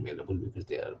not available, because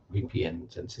they are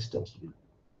VPNs and systems.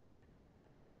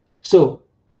 So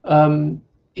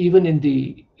even in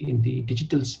the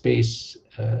digital space,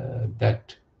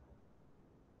 that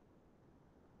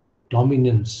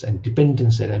dominance and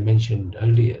dependence that I mentioned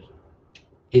earlier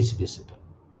is visible.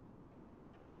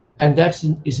 And that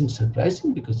isn't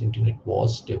surprising, because the internet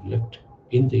was developed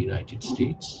in the United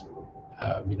States.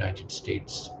 United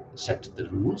States set the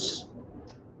rules.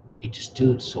 It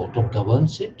still sort of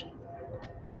governs it.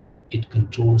 It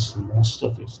controls most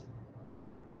of its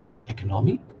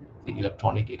economy. The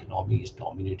electronic economy is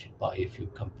dominated by a few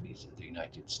companies in the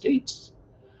United States.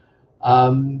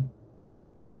 But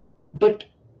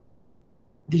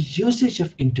the usage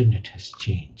of internet has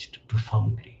changed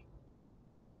profoundly.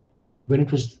 When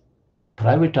it was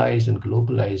privatized and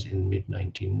globalized in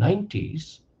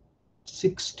mid-1990s,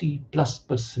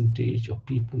 60+% of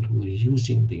people who were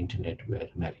using the internet were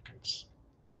Americans.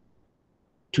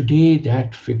 Today,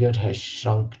 that figure has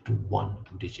shrunk to 1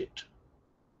 digit.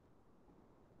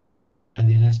 And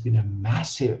there has been a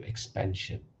massive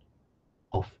expansion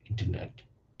of internet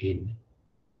in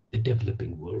the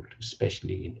developing world,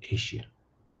 especially in Asia.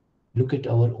 Look at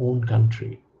our own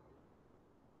country.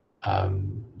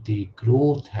 The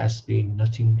growth has been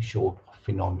nothing short of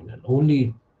phenomenal.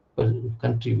 Only a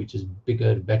country which is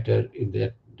bigger, better in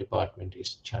that department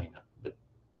is China, but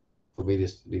for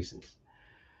various reasons.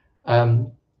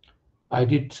 I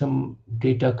did some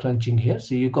data crunching here.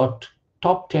 So you got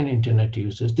top 10 internet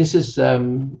users. This is,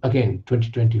 again,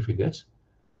 2020 figures,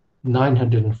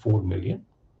 904 million.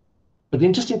 But the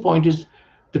interesting point is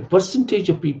the percentage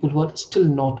of people who are still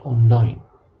not online.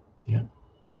 Yeah,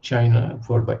 China,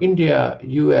 followed by India,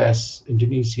 US,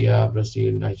 Indonesia,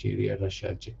 Brazil, Nigeria,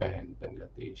 Russia, Japan,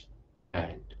 Bangladesh,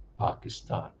 and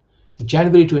Pakistan.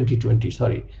 January 2020,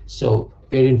 sorry. So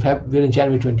we're in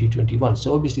January 2021.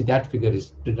 So obviously that figure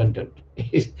is redundant.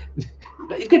 It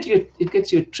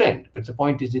gets you a trend, but the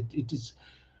point is it is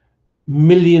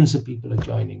millions of people are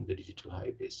joining the digital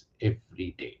highways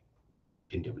every day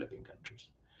in developing countries.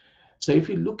 So if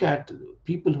you look at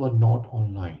people who are not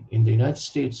online, in the United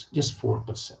States, just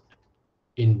 4%.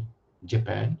 In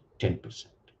Japan, 10%.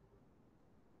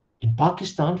 In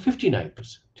Pakistan,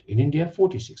 59%. In India,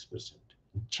 46%.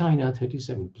 In China,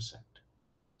 37%.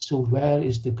 So where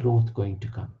is the growth going to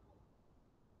come?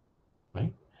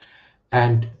 Right?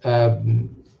 And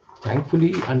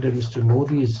thankfully, under Mr.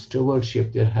 Modi's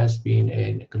stewardship, there has been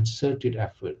a concerted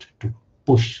effort to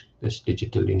push this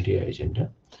digital India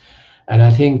agenda. And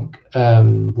I think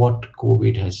what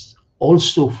COVID has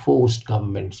also forced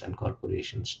governments and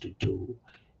corporations to do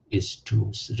is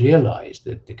to realize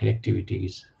that the connectivity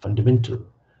is fundamental.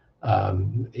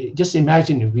 Just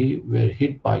imagine if we were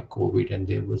hit by COVID and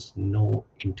there was no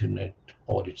internet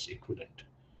or its equivalent.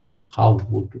 How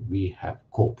would we have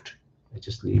coped? I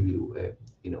just leave you,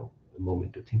 a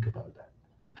moment to think about that.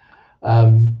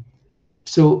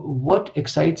 So what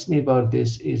excites me about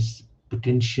this is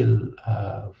potential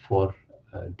for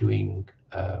doing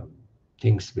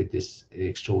things with this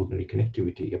extraordinary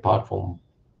connectivity, apart from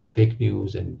fake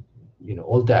news and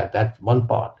all that. That's one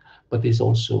part, but there's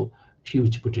also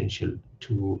huge potential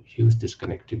to use this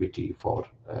connectivity for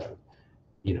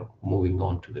moving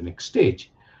on to the next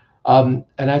stage. And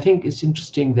I think it's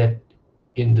interesting that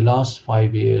in the last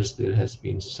 5 years there has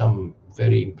been some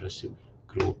very impressive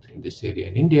growth in this area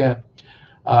in India.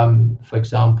 For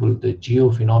example, the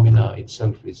geo phenomena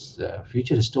itself is,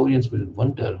 future historians will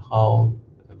wonder how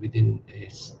within a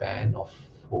span of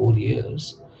 4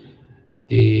 years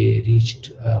they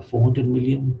reached 400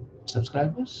 million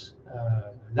subscribers.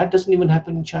 That doesn't even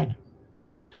happen in China.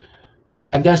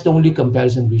 And that's the only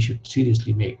comparison we should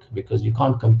seriously make, because you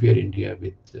can't compare India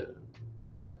with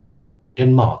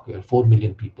Denmark, where 4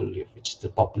 million people live, which is the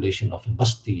population of a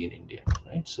basti in India,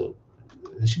 right? So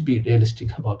they should be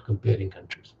realistic about comparing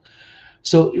countries.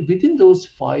 So within those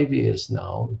 5 years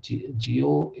now,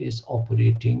 Geo is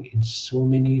operating in so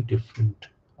many different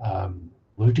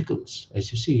verticals,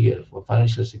 as you see here, for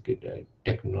financial security,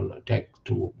 tech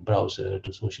to browser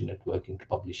to social networking to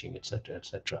publishing, etc.,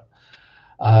 etc.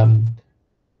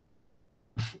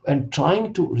 And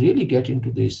trying to really get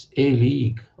into this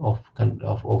A-league of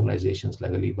organizations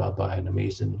like Alibaba and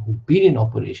Amazon, who've been in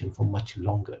operation for much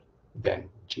longer than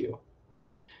Geo.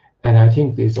 And I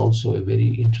think there's also a very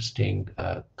interesting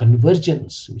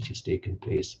convergence which has taken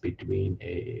place between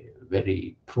a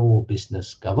very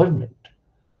pro-business government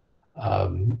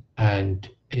and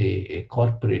a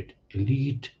corporate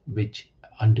elite which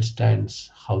understands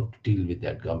how to deal with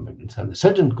that government and some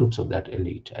certain groups of that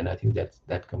elite. And I think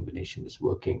that combination is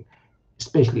working,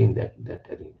 especially in that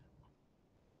arena.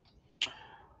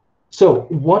 So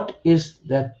what is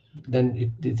that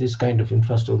then? This kind of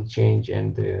infrastructure change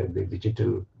and the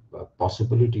digital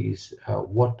possibilities,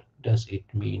 what does it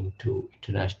mean to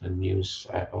international news?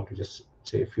 I want to just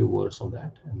say a few words on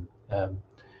that, and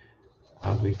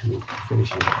I'm going to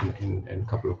finish in a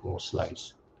couple of more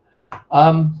slides.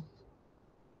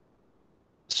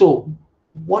 So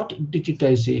what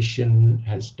digitization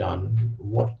has done,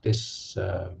 what this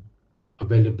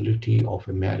availability of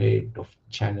a myriad of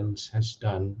channels has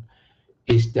done,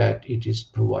 is that it is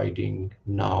providing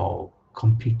now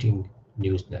competing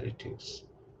news narratives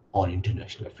on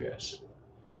international affairs.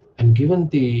 And given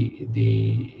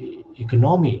the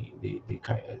economy, the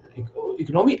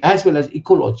economy as well as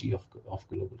ecology of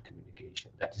global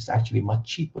communication, that is actually much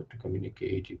cheaper to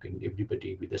communicate.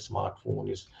 Everybody with a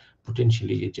smartphone is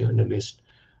potentially a journalist.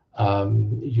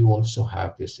 You also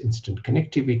have this instant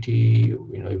connectivity.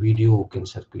 A video can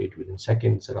circulate within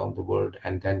seconds around the world,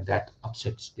 and then that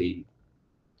upsets the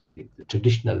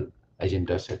traditional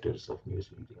agenda setters of news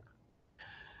media.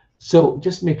 So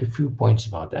just make a few points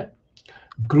about that.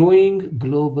 Growing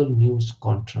global news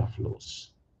contraflows.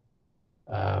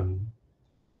 Um,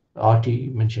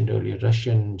 RT mentioned earlier,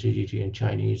 Russian, GGT, and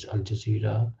Chinese, Al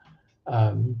Jazeera.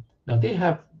 Now they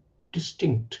have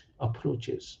distinct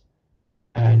approaches,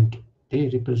 and they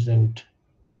represent,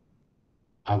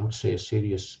 I would say,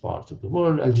 serious parts of the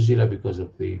world. Al Jazeera, because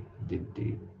of the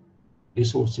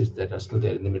resources that are still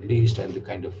there in the Middle East and the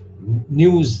kind of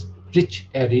news-rich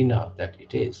arena that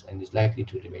it is, and is likely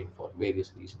to remain for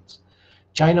various reasons.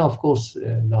 China, of course,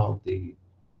 now in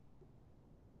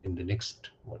the next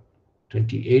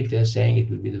 28, they're saying it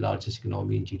will be the largest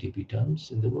economy in GDP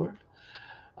terms in the world,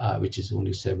 which is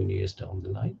only 7 years down the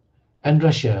line. And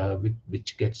Russia,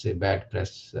 which gets a bad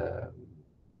press,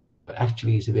 but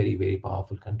actually is a very, very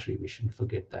powerful country. We shouldn't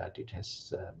forget that. It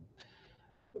has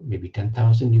maybe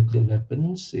 10,000 nuclear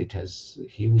weapons. It has a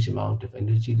huge amount of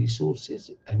energy resources.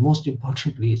 And most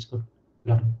importantly, it's got a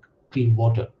lot of clean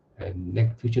water. And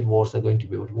future wars are going to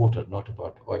be about water, not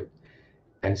about oil.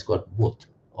 And it's got both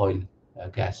oil,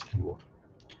 gas, and water.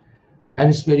 And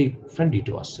it's very friendly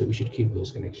to us, so we should keep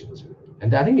those connections.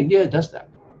 And I think India does that.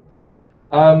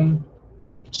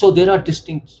 So there are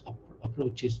distinct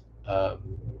approaches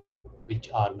which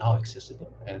are now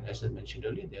accessible, and as I mentioned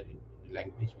earlier, they're in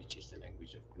language which is the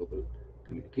language of global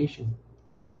communication.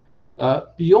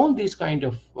 Beyond these kind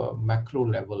of macro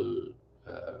level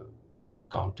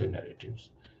counter narratives,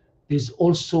 there's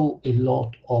also a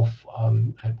lot of,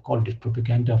 I've called it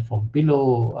propaganda from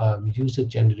below,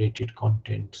 user-generated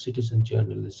content, citizen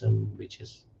journalism, which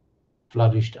has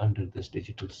flourished under this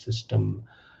digital system,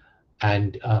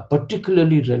 and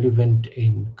particularly relevant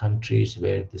in countries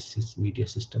where the media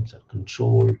systems are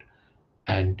controlled,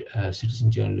 and citizen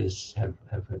journalists have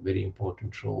a very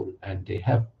important role, and they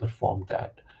have performed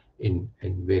that in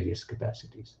various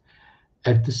capacities.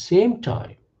 At the same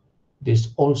time, there's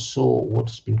also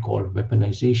what's been called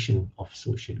weaponization of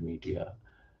social media.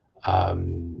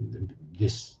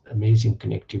 This amazing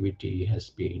connectivity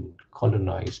has been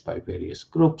colonized by various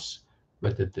groups,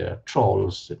 whether they're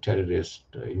trolls, terrorists,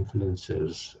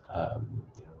 influencers.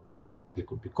 They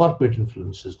could be corporate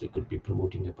influencers, they could be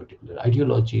promoting a particular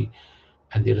ideology,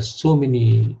 and there are so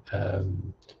many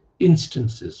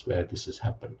instances where this has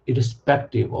happened,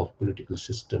 irrespective of political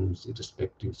systems,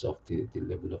 irrespective of the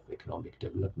level of economic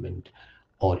development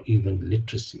or even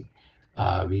literacy.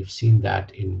 We've seen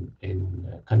that in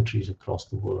countries across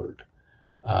the world,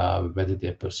 whether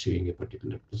they're pursuing a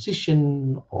particular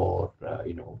position or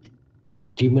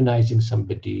demonizing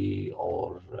somebody,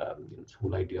 or this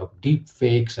whole idea of deep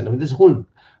fakes, and I mean, there's a whole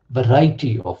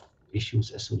variety of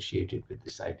issues associated with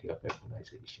this idea of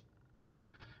weaponization.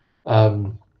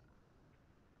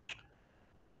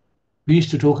 We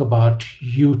used to talk about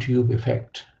YouTube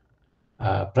effect.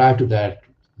 Prior to that,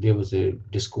 there was a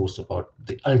discourse about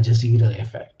the Al Jazeera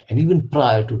effect. And even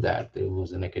prior to that, there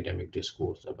was an academic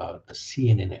discourse about the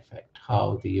CNN effect,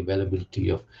 how the availability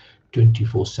of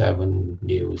 24/7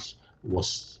 news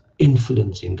was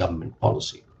influencing government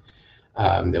policy.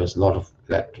 There was a lot of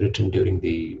that written during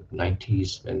the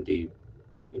 90s when the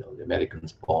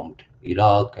Americans bombed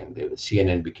Iraq, and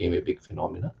CNN became a big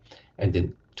phenomenon. And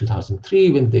then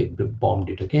 2003, when they bombed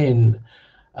it again,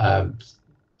 Al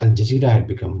Jazeera had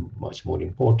become much more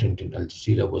important, and Al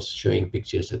Jazeera was showing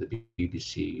pictures that the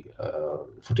BBC,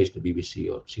 footage the BBC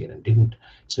or CNN didn't.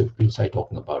 So people started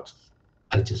talking about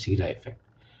Al Jazeera effect.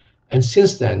 And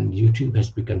since then, YouTube has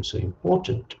become so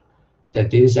important that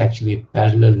there is actually a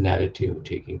parallel narrative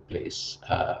taking place.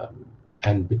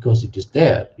 And because it is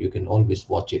there, you can always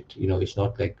watch it. It's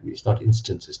not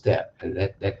instant, it's there. And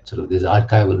that sort of, there's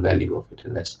archival value of it,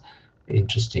 and that's an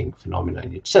interesting phenomenon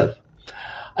in itself.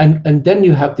 And then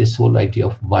you have this whole idea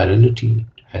of virality,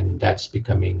 and that's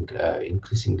becoming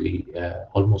increasingly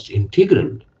almost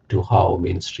integral to how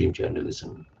mainstream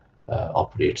journalism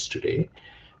operates today.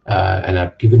 And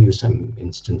I've given you some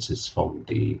instances from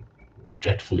the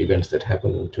dreadful events that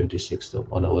happened on 26th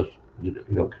on our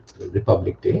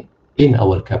Republic Day in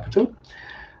our capital.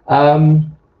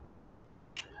 And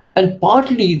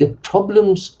partly the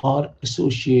problems are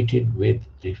associated with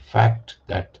the fact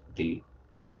that the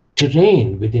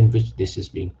terrain within which this is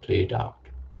being played out,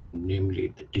 namely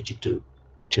the digital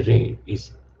terrain,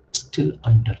 is still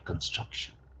under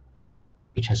construction.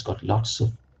 It has got lots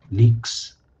of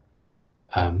leaks.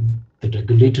 The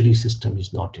regulatory system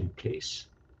is not in place.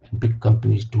 And big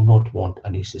companies do not want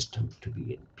any system to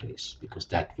be in place because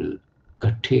that will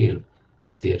curtail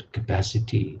their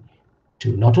capacity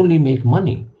to not only make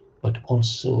money, but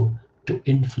also to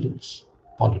influence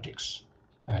politics.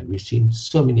 And we've seen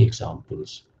so many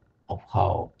examples of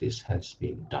how this has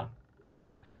been done.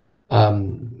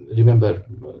 Remember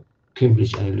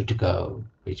Cambridge Analytica,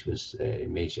 which was a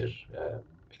major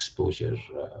exposure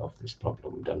of this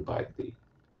problem done by the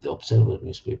Observer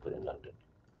newspaper in London.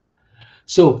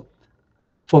 So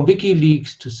from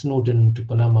WikiLeaks to Snowden to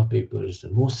Panama Papers,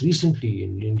 and most recently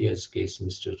in India's case,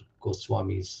 Mr.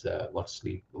 Goswami's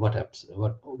WhatsApp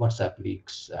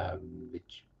leaks,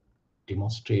 which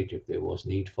demonstrate, if there was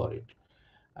need for it,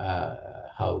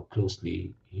 how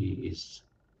closely he is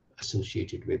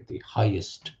associated with the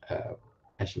highest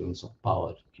echelons of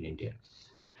power in India.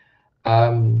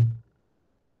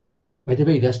 By the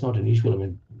way, that's not unusual. I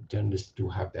mean, journalists do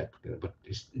have that, but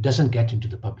it doesn't get into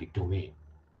the public domain.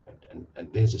 And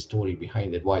there's a story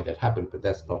behind it, why that happened, but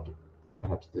that's not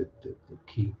perhaps the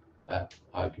key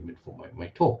argument for my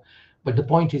talk. But the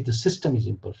point is the system is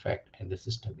imperfect and the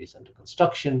system is under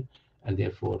construction, and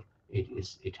therefore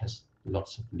it has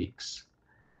lots of leaks.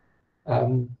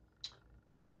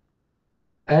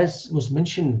 As was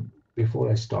mentioned before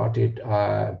I started,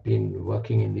 I've been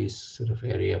working in this sort of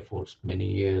area for many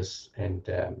years, and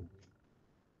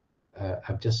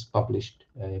I've just published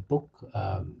a book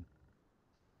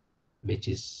which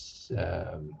is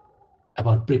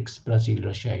about BRICS: Brazil,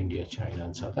 Russia, India, China,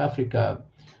 and South Africa.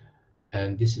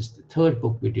 And this is the third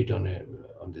book we did on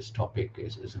this topic.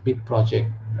 It's a big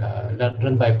project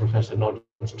run by Professor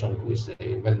Nordström, who is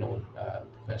a well-known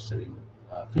professor in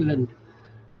Finland.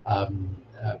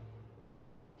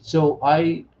 So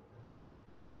I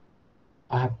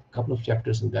have a couple of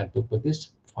chapters in that book, but this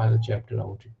final chapter I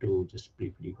wanted to just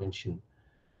briefly mention,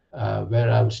 where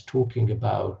I was talking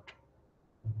about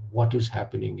what is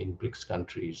happening in BRICS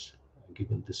countries,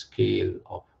 given the scale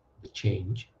of the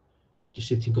change. Just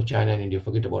to think of China and India,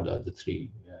 forget about the other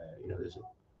three. There's a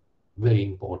very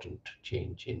important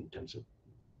change in terms of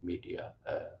media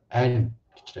and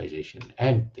digitization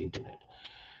and the internet.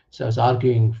 So I was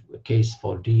arguing a case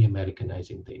for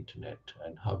de-Americanizing the internet,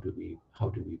 and how do we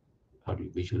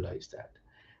visualize that?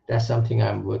 That's something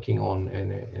I'm working on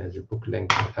as a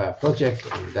book-length project,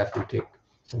 and that will take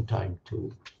some time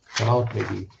to come out,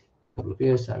 maybe a couple of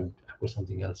years. I've got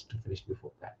something else to finish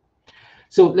before that.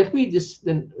 So let me just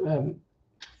then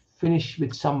finish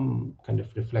with some kind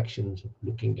of reflections of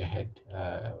looking ahead,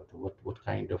 what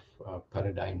kind of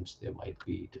paradigms there might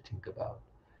be to think about.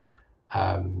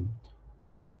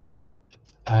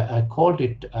 I called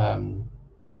it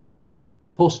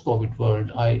post-COVID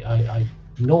world. I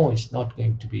know it's not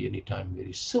going to be anytime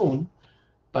very soon,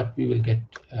 but we will get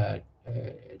at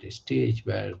a stage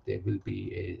where there will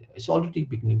be it's already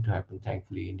beginning to happen.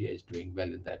 Thankfully, India is doing well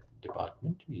in that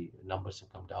department. Numbers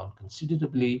have come down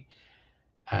considerably,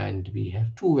 and we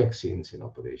have 2 vaccines in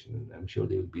operation. I'm sure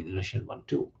there will be the Russian one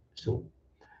too. So,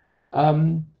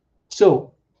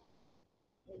 so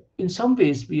in some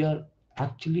ways, we are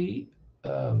actually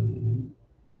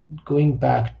going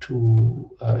back to,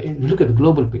 if you look at the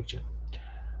global picture,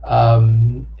 a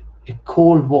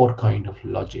Cold War kind of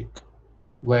logic,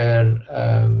 where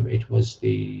it was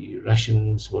the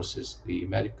Russians versus the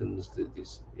Americans, the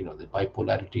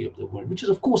bipolarity of the world, which is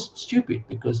of course stupid,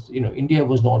 because India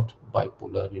was not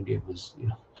bipolar. India was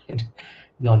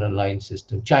non-aligned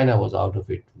system. China was out of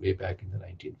it way back in the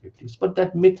 1950s. But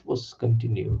that myth was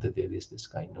continued, that there is this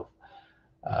kind of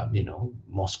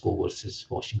Moscow versus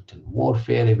Washington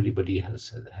warfare. Everybody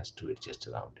has to adjust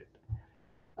around it.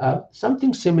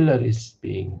 Something similar is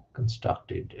being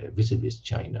constructed vis-a-vis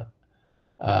China,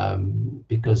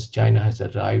 because China has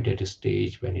arrived at a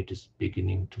stage when it is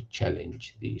beginning to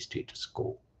challenge the status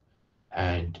quo,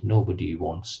 and nobody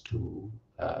wants to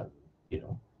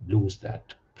lose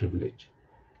that privilege.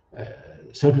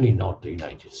 Certainly not the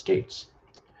United States.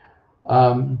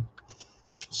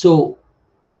 So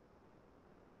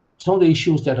some of the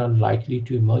issues that are likely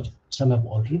to emerge, some have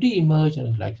already emerged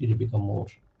and are likely to become more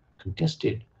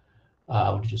contested. I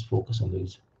want to just focus on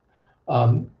those.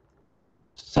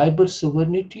 Cyber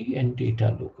sovereignty and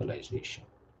data localization.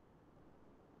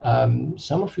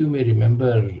 Some of you may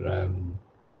remember, I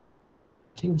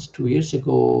think it's 2 years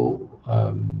ago,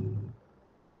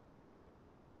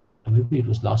 maybe it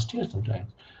was last year sometime,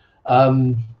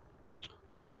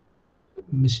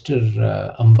 Mr.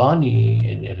 Ambani,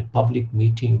 in a public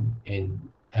meeting in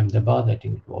Ahmedabad, I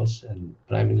think it was, and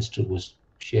Prime Minister was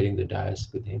sharing the dais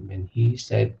with him, and he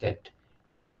said that,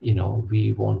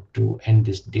 we want to end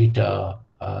this data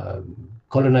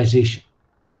colonization.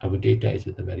 Our data is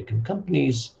with American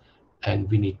companies, and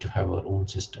we need to have our own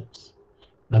systems.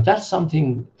 Now that's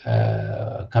something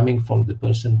coming from the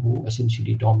person who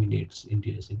essentially dominates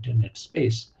India's internet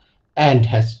space and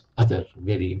has other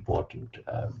very important,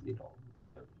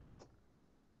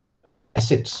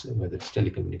 assets, whether it's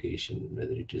telecommunication,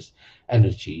 whether it is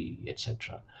energy,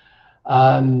 etc.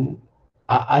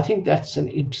 I think that's an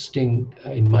interesting,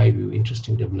 in my view,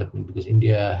 interesting development, because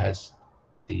India has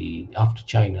after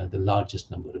China, the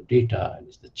largest number of data, and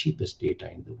is the cheapest data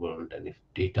in the world. And if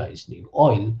data is new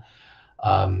oil,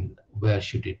 where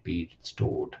should it be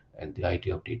stored? And the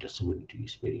idea of data sovereignty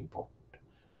is very important.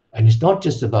 And it's not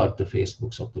just about the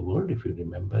Facebooks of the world. If you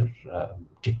remember,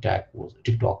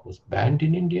 TikTok was banned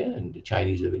in India, and the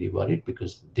Chinese are very worried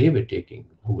because they were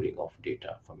hoovering off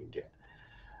data from India.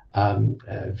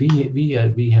 We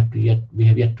have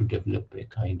yet to develop a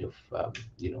kind of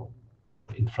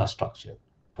infrastructure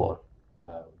for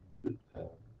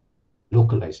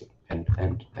localizing and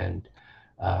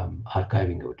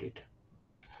archiving our data.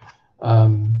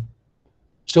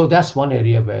 So that's one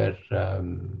area where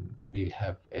we'll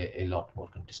have a lot more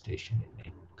contestation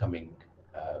in coming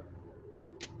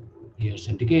years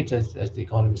and decades, as the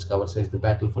Economist cover says, the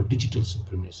battle for digital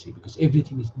supremacy, because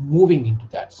everything is moving into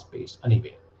that space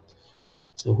anyway.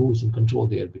 So who's in control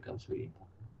there becomes very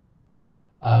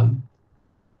important.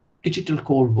 Digital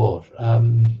Cold War,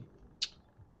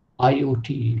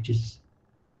 IoT, which is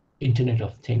Internet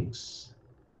of Things,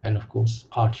 and of course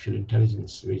artificial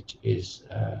intelligence, which is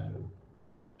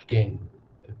again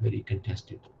a very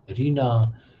contested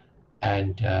arena,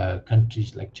 and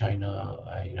countries like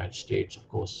China, United States, of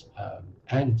course,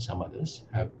 and some others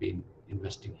have been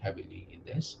investing heavily in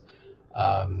this.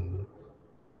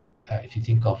 If you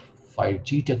think of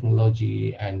 5G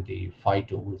technology and the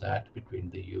fight over that between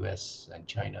the US and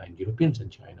China and Europeans and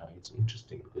China, it's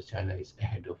interesting because China is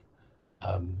ahead of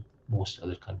most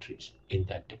other countries in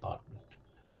that department.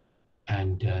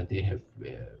 And they have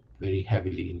very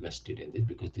heavily invested in it,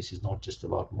 because this is not just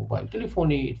about mobile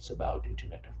telephony, it's about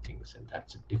Internet of Things, and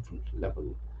that's a different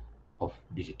level of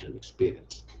digital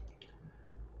experience.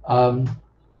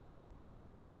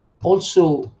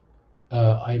 Also,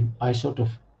 I sort of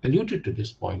alluded to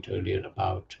this point earlier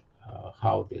about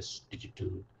how this digital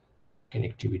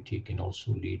connectivity can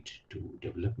also lead to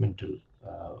developmental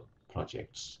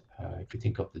projects. If you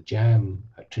think of the JAM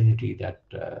Trinity that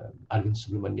Arvind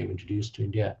Subramaniam introduced to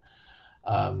India,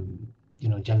 Jan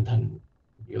Dhan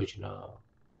Yojana,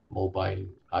 mobile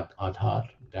Aadhaar,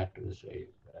 that was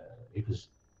it was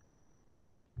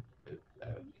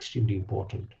extremely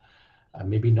important.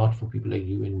 Maybe not for people like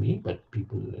you and me, but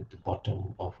people at the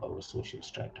bottom of our social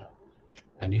strata.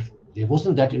 And if there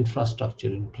wasn't that infrastructure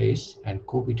in place and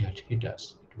COVID had hit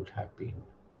us, it would have been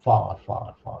far,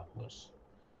 far, far worse.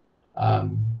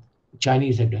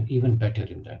 Chinese have done even better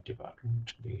in that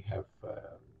department. They have,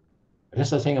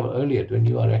 as I was saying about earlier, when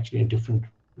you are actually in a different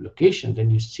location, then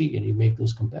you see and you make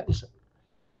those comparisons.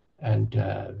 And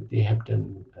they have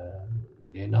done,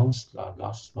 they announced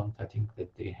last month, I think,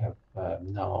 that they have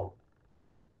now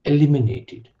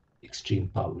eliminated extreme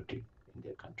poverty in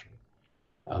their country.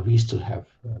 We still have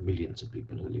millions of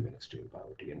people who live in extreme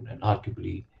poverty, and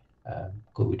arguably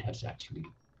COVID has actually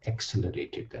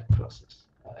accelerated that process,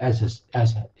 as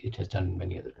it has done in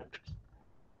many other countries.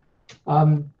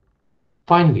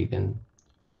 Finally, then,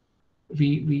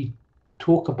 we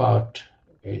talk about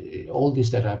all this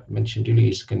that I've mentioned really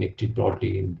is connected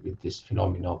broadly with this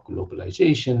phenomenon of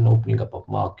globalization, opening up of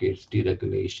markets,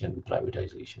 deregulation,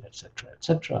 privatization, etc.,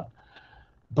 etc.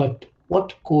 But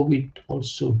what COVID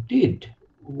also did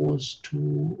was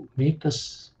to make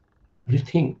us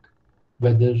rethink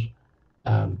whether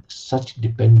such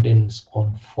dependence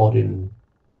on foreign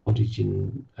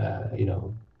origin,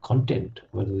 content,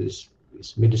 whether it's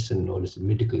medicine or it's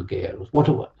medical gear or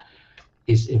whatever,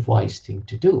 is a wise thing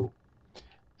to do.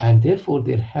 And therefore,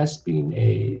 there has been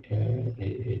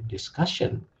a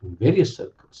discussion in various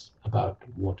circles about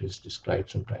what is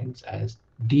described sometimes as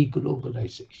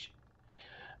deglobalization.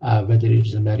 Whether it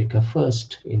is America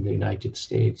first in the United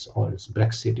States, or it's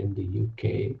Brexit in the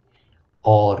UK,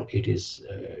 or it is,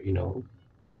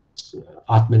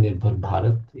 Atmanirbhar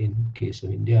Bharat in case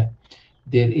of India,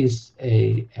 there is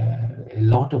a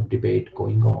lot of debate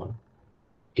going on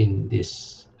in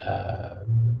this,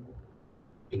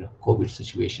 COVID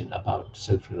situation about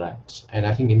self-reliance. And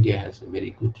I think India has a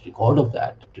very good record of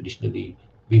that. Traditionally,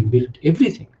 we built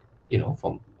everything,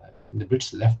 from when the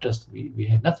Brits left us, we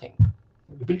had nothing.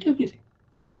 We built everything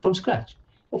from scratch.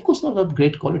 Of course, not of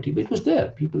great quality, but it was there.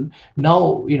 People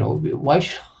now, why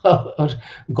should our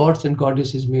gods and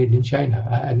goddesses made in China?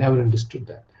 I never understood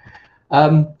that.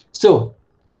 So,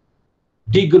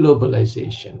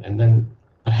 deglobalization, and then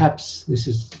perhaps this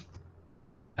is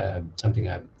something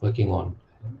I'm working on,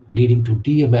 leading to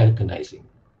de-Americanizing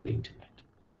the internet,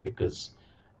 because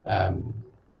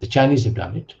the Chinese have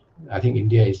done it. I think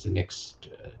India is the next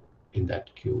in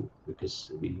that queue,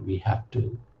 because we have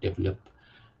to develop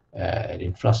an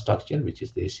infrastructure which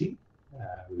is desi.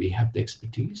 We have the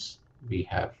expertise, we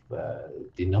have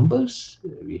the numbers,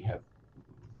 we have,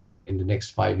 in the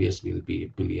next 5 years we'll be a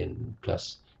billion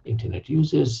plus internet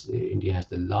users. India has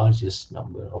the largest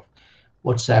number of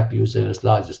WhatsApp users,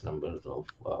 largest number of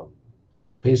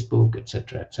Facebook,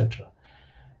 etc., etc.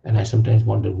 And I sometimes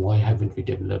wonder, why haven't we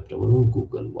developed our own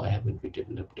Google? Why haven't we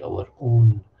developed our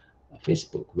own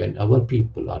Facebook, when our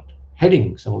people are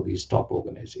heading some of these top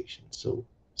organizations? So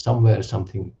somewhere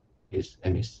something is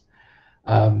amiss.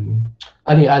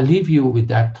 Anyway, I'll leave you with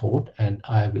that thought, and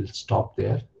I will stop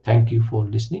there. Thank you for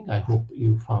listening. I hope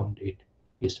you found it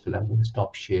useful. I'm going to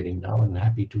stop sharing now, and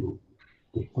happy to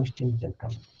take questions and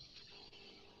comments.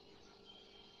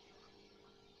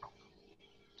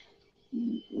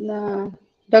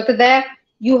 Dr. Daya,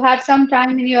 you had some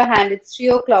time in your hand. It's 3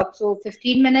 o'clock, so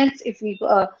 15 minutes. If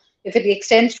it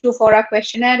extends to for our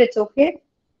questionnaire, it's okay.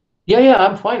 Yeah,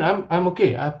 I'm fine. I'm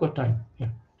okay. I've got time. Yeah.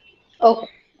 Okay.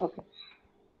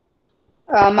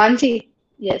 Mansi,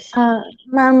 yes.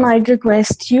 Ma'am, I'd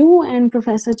request you and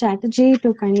Professor Chatterjee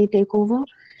to kindly take over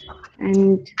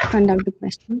and conduct the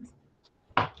questions.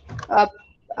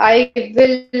 I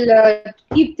will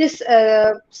keep this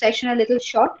session a little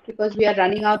short because we are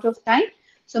running out of time.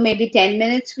 So maybe 10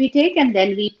 minutes we take, and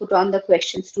then we put on the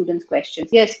questions, students'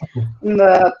 questions. Yes,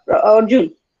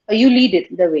 Arjun, you lead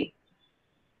it the way.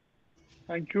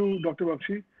 Thank you, Dr.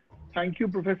 Bakshi. Thank you,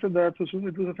 Professor Daya Thussu.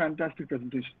 It was a fantastic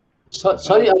presentation.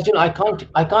 Sorry, Arjun, I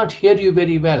can't hear you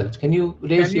very well. Can you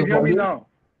raise your volume? Can you hear me now?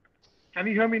 Can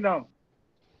you hear me now?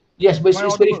 Yes, but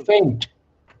it's very faint.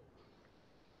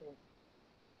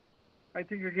 I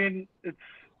think again it's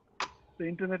the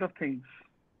Internet of Things.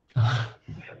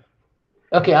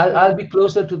 Okay, I'll be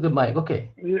closer to the mic. Okay.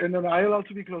 And then I'll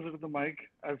also be closer to the mic,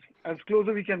 as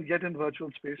closer we can get in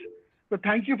virtual space. But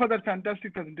thank you for that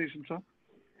fantastic presentation,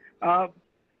 sir.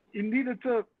 Indeed,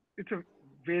 it's a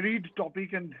varied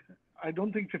topic, and I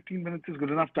don't think 15 minutes is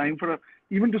good enough time for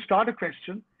even to start a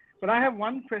question. But I have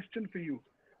one question for you,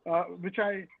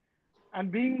 and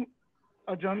being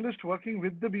a journalist working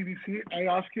with the BBC, I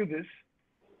ask you this.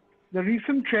 The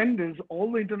recent trend is all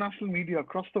the international media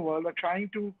across the world are trying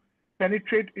to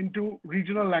penetrate into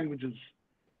regional languages.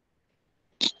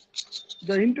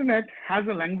 The internet has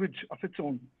a language of its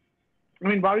own. I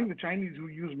mean, barring the Chinese who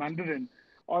use Mandarin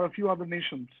or a few other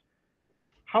nations.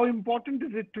 How important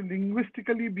is it to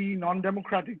linguistically be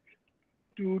non-democratic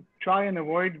to try and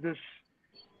avoid this,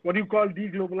 what you call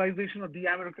de-globalization or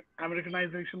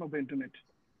de-Americanization of the internet?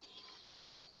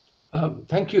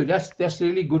 Thank you. That's a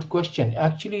really good question.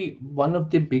 Actually, one of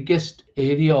the biggest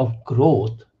area of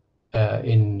growth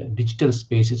in digital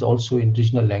space is also in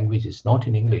regional languages, not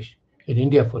in English. In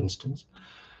India, for instance,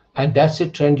 and that's a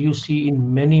trend you see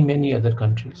in many other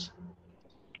countries.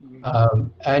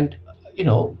 And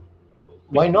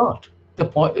why not? The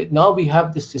point now, we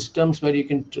have the systems where you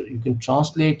can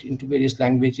translate into various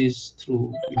languages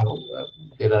through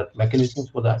there are mechanisms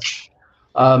for that.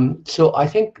 So I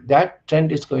think that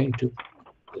trend is going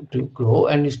to grow,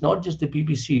 and it's not just the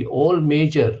BBC. All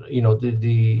major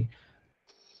the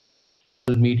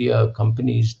media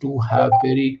companies do have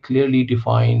very clearly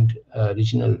defined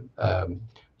regional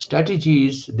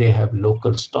strategies. They have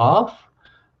local staff.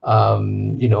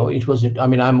 It was, I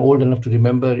mean, I'm old enough to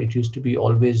remember it used to be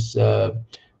always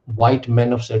white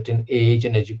men of certain age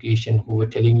and education who were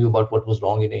telling you about what was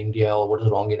wrong in India or what was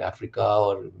wrong in Africa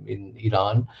or in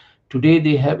Iran. Today,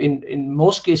 they have, in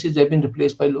most cases, they've been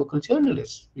replaced by local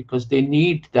journalists because they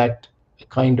need that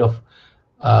kind of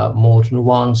more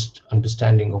nuanced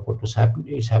understanding of what is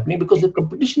happening, because the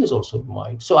competition is also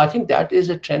wide. So I think that is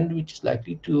a trend which is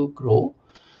likely to grow.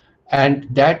 And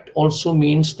that also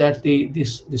means that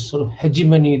this sort of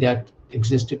hegemony that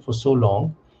existed for so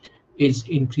long is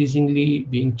increasingly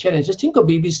being challenged. Just think of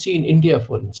BBC in India,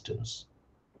 for instance.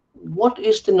 What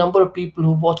is the number of people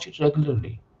who watch it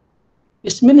regularly?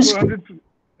 It's minuscule.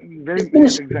 It's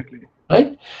minuscule, exactly.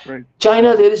 Right?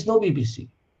 China, there is no BBC,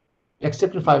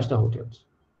 except in five-star hotels.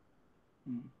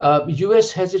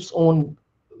 US has its own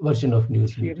version of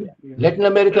news media. Latin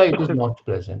America, it is not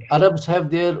present. Arabs have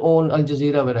their own Al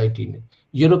Jazeera variety.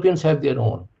 Europeans have their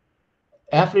own.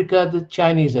 Africa, the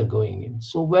Chinese are going in.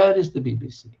 So where is the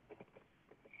BBC?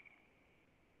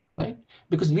 Right?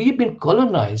 Because we've been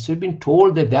colonized. So we've been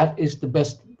told that that is the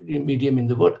best medium in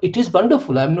the world. It is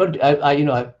wonderful. I'm not,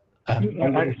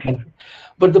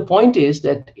 But the point is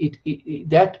that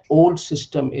that old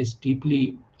system is deeply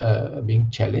being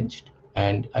challenged,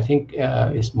 and I think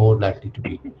is more likely to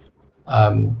be.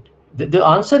 Um, the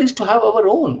answer is to have our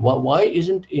own. Why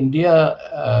isn't India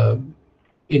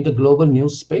in the global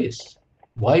news space?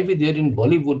 Why are we there in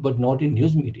Bollywood but not in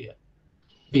news media?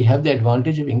 We have the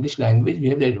advantage of English language. We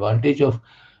have the advantage of,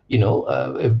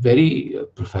 a very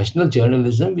professional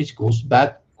journalism which goes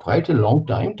back quite a long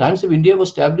time. Times of India was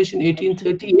established in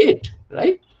 1838,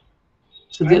 right?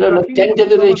 So there I'm are like talking 10 from a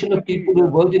generations of city. people who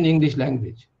worked in English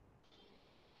language.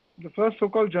 The first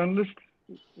so-called journalist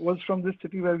was from this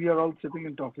city where we are all sitting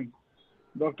and talking.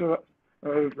 Dr.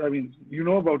 I mean, you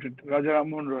know about it, Raja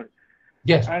Ram Mohan Roy.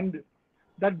 Yes. And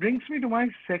that brings me to my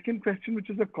second question, which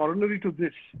is a corollary to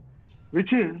this,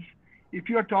 which is, if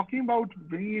you are talking about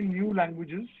bringing in new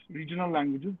languages, regional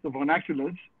languages, the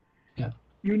vernaculars, Yeah.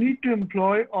 you need to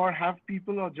employ or have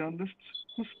people or journalists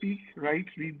who speak, write,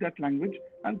 read that language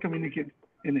and communicate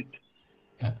in it.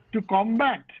 Yeah. To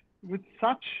combat with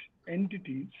such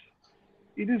entities,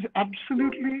 it is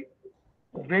absolutely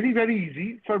very, very easy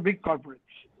for big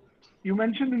corporates. You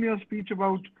mentioned in your speech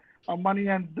about Ambani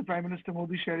and the Prime Minister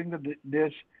Modi sharing the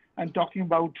dish and talking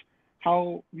about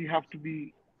how we have to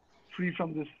be free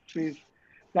from this phase.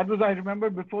 That was, I remember,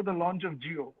 before the launch of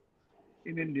Jio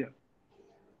in India.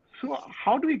 So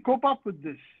how do we cope up with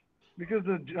this? Because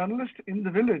the journalist in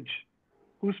the village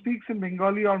who speaks in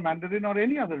Bengali or Mandarin or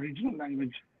any other regional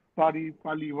language, Pali,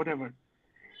 whatever,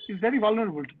 is very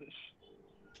vulnerable to this.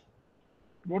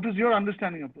 What is your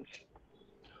understanding of this?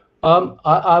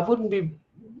 I wouldn't be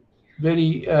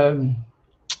very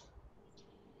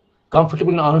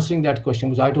comfortable in answering that question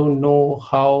because I don't know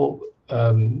how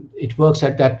it works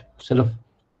at that sort of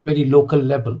very local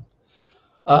level.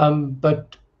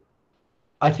 But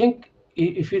I think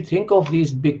if you think of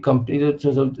these big companies,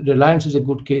 so Reliance is a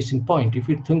good case in point. If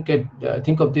you think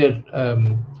of their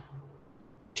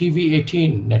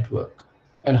TV18 network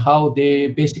and how they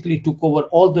basically took over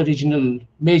all the regional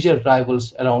major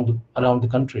rivals around the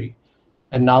country,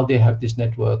 and now they have this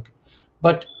network.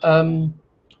 But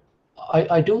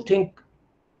I do think,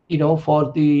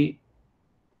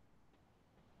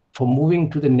 for moving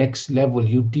to the next level,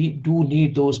 you do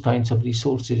need those kinds of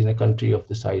resources in a country of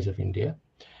the size of India,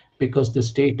 because the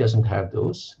state doesn't have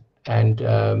those, and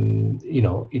and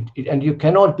you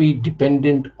cannot be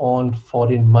dependent on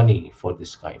foreign money for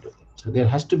this kind of thing. So there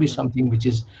has to be something which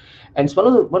is, and it's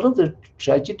one of the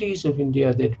tragedies of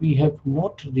India that we have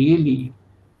not really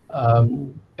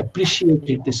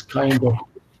appreciated this kind of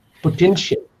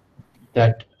potential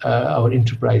that our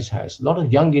enterprise has. A lot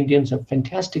of young Indians have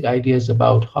fantastic ideas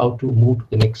about how to move to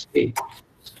the next stage,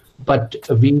 but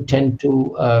we tend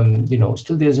to,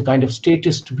 still there's a kind of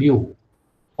statist view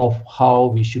of how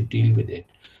we should deal with it.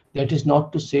 That is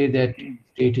not to say that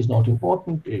state is not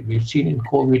important. We've seen in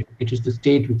COVID, it is the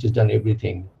state which has done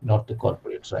everything, not the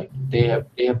corporates, right? They have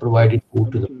provided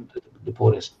food to the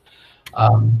poorest.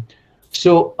 Um,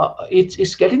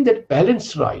 it's getting that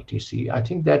balance right. You see, I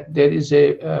think that there is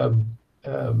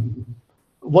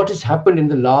what has happened in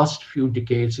the last few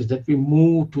decades is that we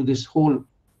move to this whole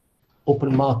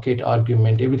open market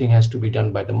argument. Everything has to be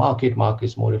done by the market. Market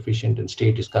is more efficient, and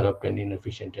state is corrupt and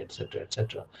inefficient, etc.,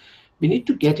 etc. We need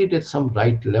to get it at some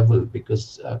right level,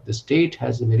 because the state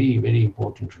has a very, very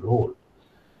important role.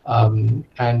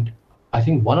 And I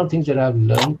think one of the things that I've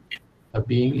learned,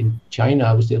 being in China,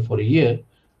 I was there for a year,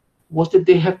 was that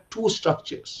they have two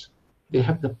structures. They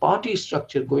have the party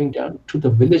structure going down to the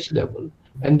village level,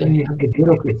 and then you have the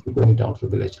bureaucracy going down to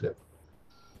the village level.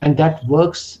 And that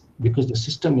works because the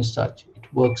system is such.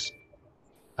 It works,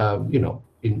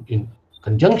 in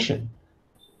conjunction,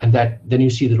 and that then you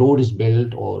see the road is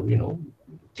built, or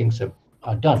things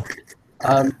are done.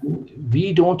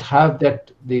 We don't have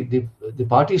that. The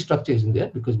party structure isn't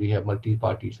there because we have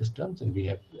multi-party systems and we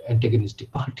have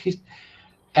antagonistic parties,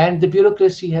 and the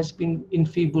bureaucracy has been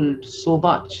enfeebled so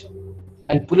much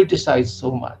and politicized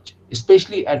so much,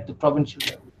 especially at the provincial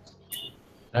level,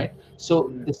 right?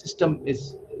 So the system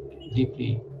is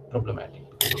deeply problematic,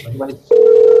 because otherwise.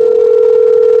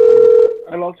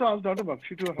 I'll also ask Dr.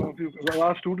 Bakshi to have a few.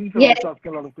 Our students are Yes, also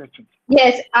asking a lot of questions.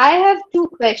 yes. I have two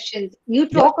questions. You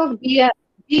Yeah, talk of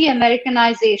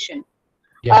de-Americanization.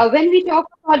 yeah. When we talk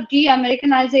about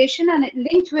de-Americanization, and it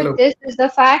linked with Hello. this is the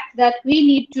fact that we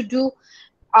need to do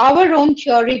our own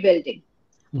theory building,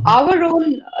 Mhm. our own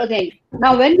thing.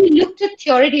 Now, when we looked at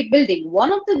theory building,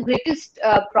 one of the greatest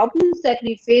problems that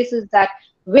we face is that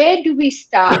where do we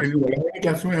start?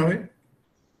 ক্লাসরুমে হবে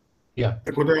Yeah.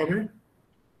 কোথায় হবে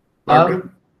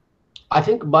I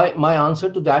think my answer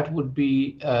to that would be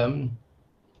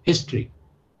history.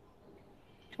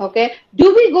 Okay.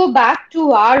 Do we go back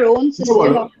to our own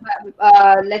system of,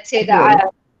 let's say,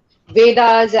 the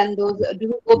Vedas and those? Do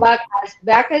we go back as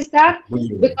that?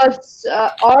 Because,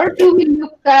 or do we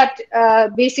look at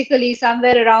basically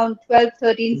somewhere around 12th,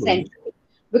 13th century?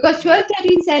 Because 12th,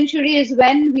 13th century is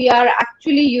when we are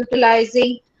actually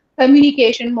utilizing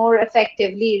communication more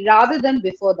effectively rather than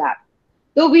before that.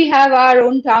 Though we have our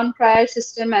own town crier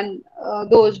system and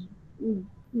those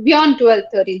beyond 12th,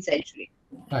 13th century.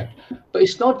 Right. But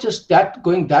it's not just that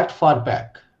going that far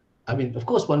back. I mean, of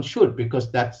course, one should,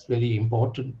 because that's very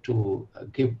important to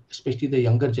give, especially the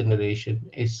younger generation,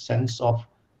 a sense of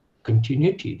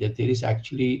continuity, that there is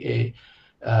actually a,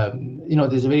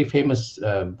 there's a very famous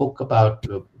book about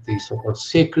the so-called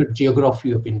sacred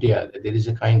geography of India. There is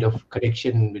a kind of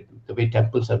connection with the way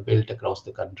temples are built across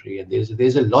the country, and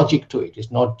there's a logic to it.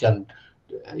 It's not done,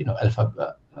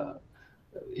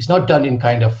 it's not done in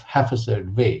kind of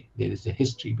half-assed way. There is a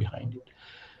history behind it.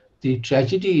 The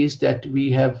tragedy is that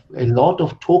we have a lot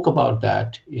of talk about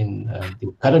that in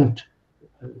the current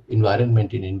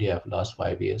environment in India for the last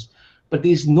 5 years, but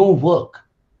there's no work.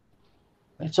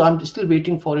 Right? So I'm still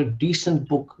waiting for a decent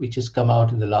book which has come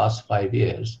out in the last 5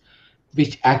 years,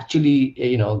 which actually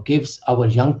gives our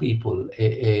young people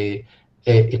a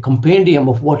compendium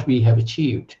of what we have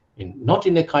achieved, not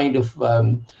in a kind of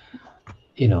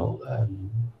you know.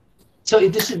 So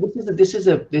this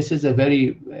is a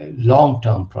very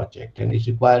long-term project, and it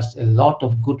requires a lot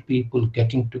of good people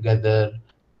getting together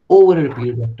over a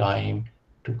period of time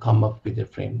to come up with a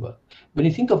framework. When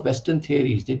you think of Western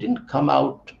theories, they didn't come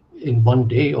out in one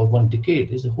day or one decade.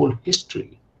 There's a whole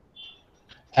history.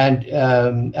 And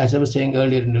as I was saying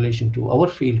earlier, in relation to our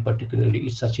field particularly,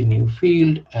 it's such a new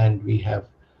field, and we are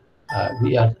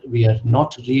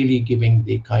not really giving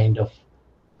the kind of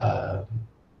uh,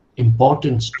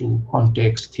 importance to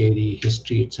context, theory,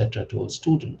 history, etc. to our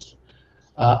students.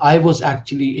 I was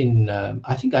actually in,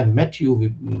 I think I met you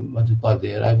with Madhupa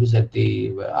there. I was at the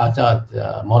Azad,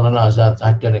 Maulana Azad.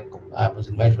 I was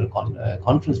invited for a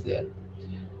conference there.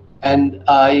 And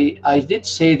I did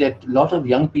say that a lot of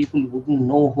young people wouldn't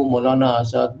know who Maulana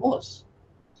Azad was,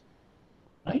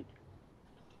 right?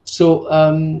 So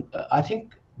I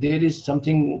think there is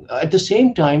something, at the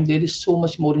same time, there is so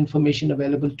much more information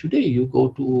available today.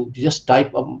 You just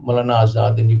type up Maulana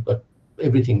Azad and you've got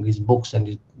everything, his books and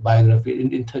his biography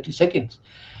in 30 seconds.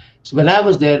 So when I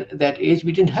was there, that age,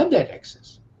 we didn't have that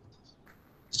access.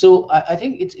 So I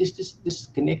think it's this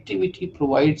connectivity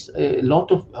provides a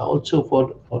lot of also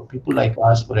for people like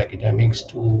us, for academics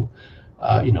to,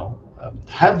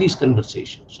 have these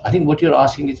conversations. I think what you're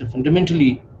asking is a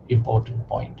fundamentally important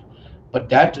point, but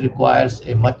that requires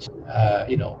a much,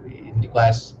 it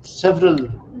requires several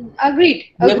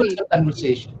Agreed, levels agreed. of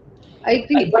conversation.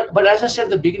 Agreed. But as I said at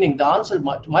the beginning,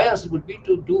 my answer would be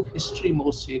to do history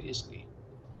more seriously.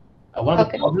 One of the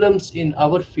Okay. problems in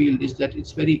our field is that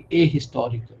it's very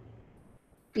ahistorical.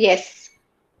 Yes.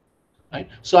 Right.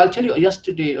 So I'll tell you,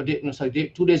 yesterday, or no,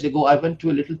 sorry, 2 days ago, I went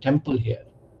to a little temple here.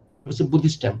 It was a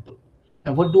Buddhist temple.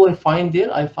 And what do I find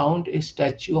there? I found a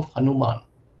statue of Hanuman.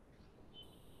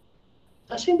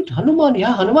 I said, but Hanuman,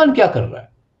 yeah, Hanuman kya kar raha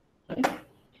hai? Right?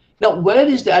 Now, where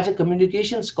is that? As a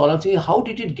communication scholar, saying, how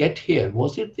did it get here?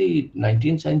 Was it the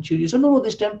 19th century? So no,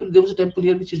 this temple, there was a temple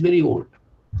here which is very old,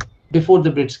 before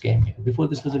the Brits came here, before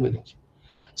this was a village.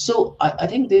 So I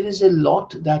think there is a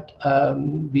lot that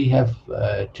we have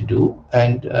to do,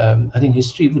 and I think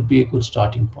history would be a good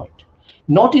starting point.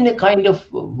 Not in a kind of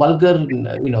vulgar,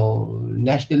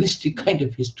 nationalistic kind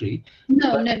of history,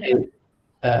 No, but no, no.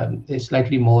 a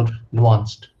slightly more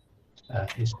nuanced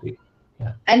history.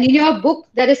 Yeah. And in your book,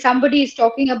 there is somebody is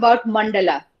talking about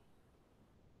mandala.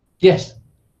 Yes.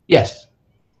 Yes.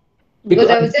 Because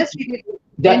Because I was just reading the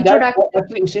that introduction.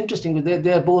 actually is interesting.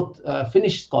 They're both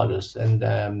Finnish scholars, and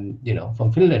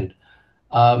from Finland.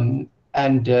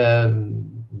 And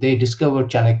they discovered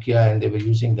Chanakya, and they were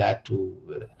using that to.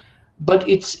 But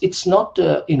it's not,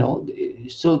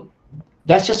 so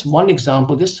that's just one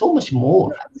example. There's so much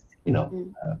more, you know.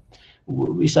 Mm. Uh,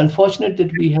 it's unfortunate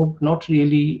that we have not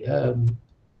really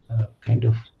kind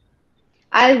of.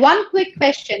 One quick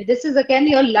question. This is again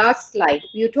your last slide.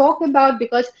 You talk about,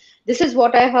 because this is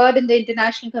what I heard in the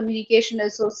International Communication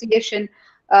Association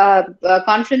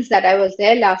conference that I was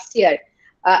there last year.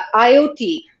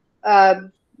 IoT, uh,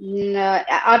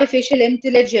 artificial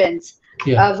intelligence,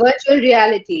 Yeah. virtual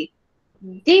reality.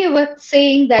 They were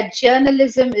saying that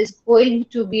journalism is going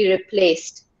to be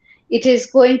replaced. It is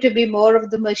going to be more of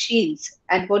the machines.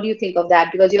 And what do you think of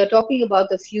that? Because you're talking about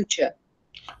the future.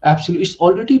 Absolutely, it's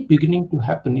already beginning to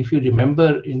happen. If you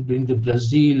remember, during the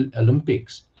Brazil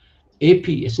Olympics, AP,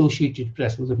 Associated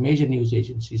Press, was a major news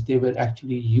agencies. They were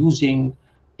actually using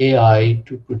AI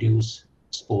to produce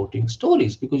sporting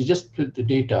stories, because you just put the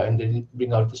data and then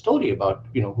bring out the story about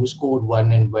who scored,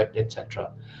 won, and what,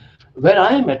 etc. Where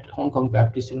I am at Hong Kong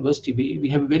Baptist University, we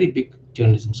have a very big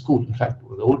journalism school. In fact,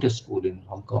 we're the oldest school in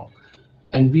Hong Kong,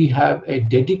 and we have a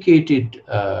dedicated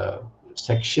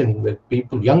section where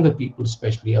people, younger people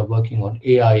especially, are working on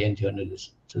AI and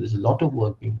journalism. So there's a lot of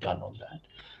work being done on that.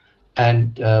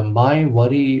 And my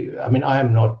worry, I mean, I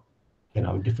am not,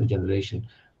 a different generation,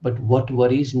 but what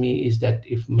worries me is that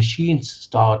if machines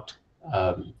start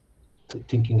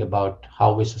thinking about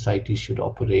how a society should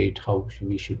operate, how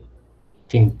we should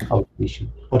think,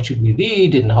 what should we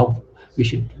read, and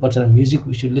what kind of music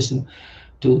we should listen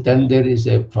to, then there is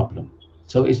a problem.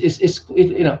 So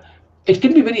it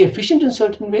can be very efficient in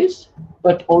certain ways,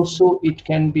 but also it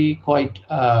can be quite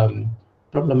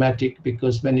problematic,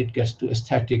 because when it gets to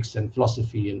aesthetics and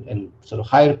philosophy and sort of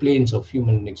higher planes of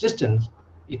human existence,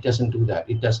 it doesn't do that.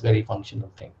 It does very functional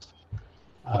things.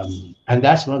 And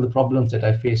that's one of the problems that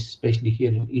I face, especially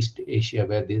here in East Asia,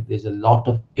 where there's a lot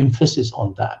of emphasis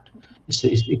on that. It's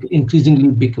increasingly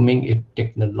becoming a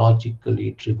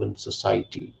technologically driven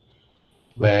society,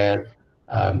 where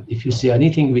if you say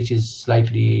anything which is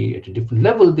slightly at a different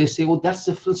level, they say, "Oh, that's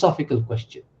a philosophical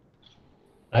question,"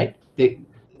 right? Because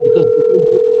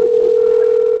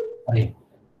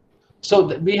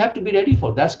so we have to be ready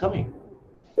for that's coming.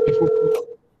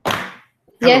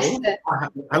 Yes, Hello. sir.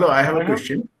 Hello, I have a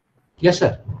question. Yes,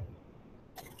 sir.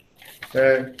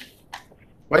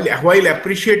 While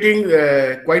appreciating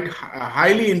quite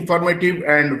highly informative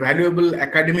and valuable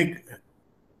academic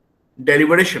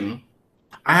deliberation,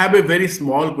 I have a very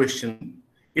small question.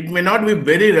 It may not be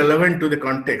very relevant to the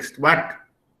context, but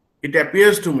it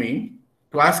appears to me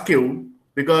to ask you,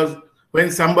 because when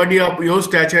somebody of your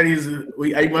stature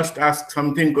I must ask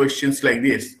something questions like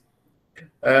this.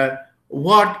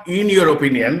 What, in your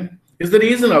opinion, is the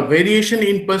reason of variation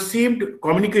in perceived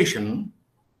communication?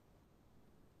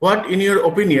 What, in your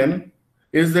opinion,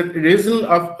 is the reason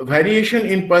of variation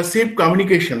in perceived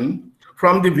communication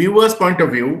from the viewer's point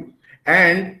of view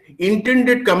and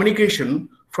intended communication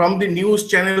from the news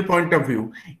channel point of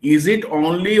view? Is it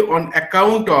only on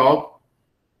account of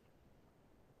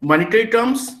monetary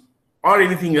terms or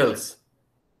anything else?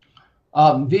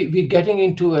 We're getting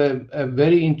into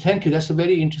thank you. That's a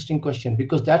very interesting question,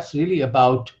 because that's really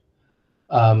about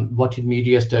what in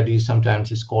media studies sometimes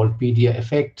is called media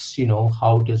effects.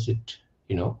 How does it,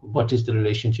 what is the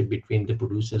relationship between the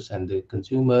producers and the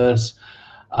consumers?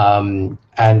 And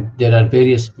there are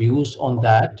various views on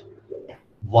that.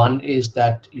 One is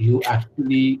that you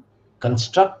actually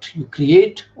you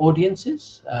create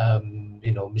audiences.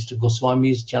 Mr.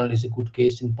 Goswami's channel is a good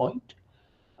case in point.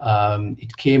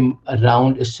 It came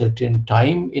around a certain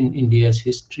time in India's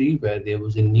history where there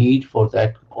was a need for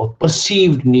that, or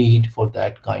perceived need for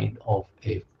that kind of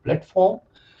a platform.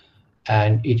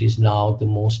 And it is now the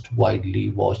most widely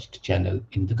watched channel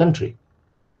in the country.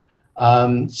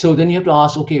 So then you have to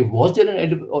ask, okay, was there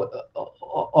an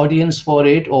audience for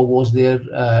it, or was there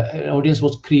an audience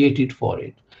was created for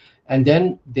it? And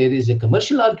then there is a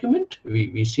commercial argument.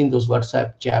 We've seen those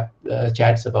WhatsApp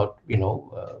chats about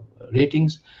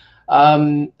ratings.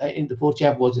 In the poor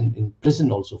chap was in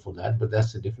prison also for that, but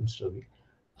that's a different story.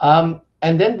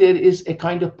 And then there is a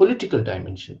kind of political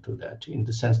dimension to that, in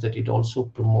the sense that it also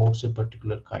promotes a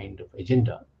particular kind of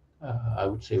agenda, I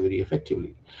would say very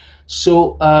effectively.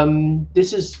 So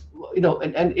this is,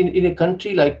 and in a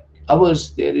country like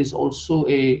ours, there is also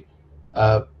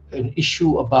an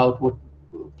issue about what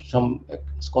some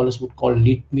scholars would call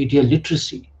media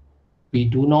literacy.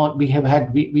 We've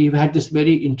had this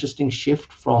very interesting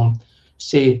shift from,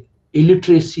 say,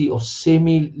 illiteracy or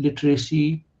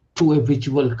semi-literacy to a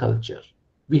visual culture.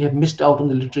 We have missed out on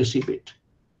the literacy bit.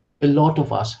 A lot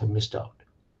of us have missed out.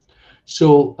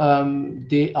 So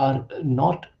they are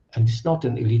not, and it's not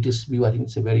an elitist view. I think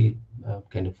it's a very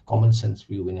kind of common sense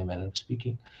view in a manner of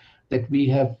speaking, that we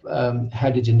have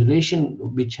had a generation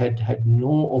which had no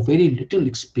or very little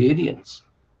experience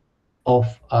of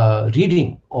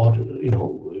reading, or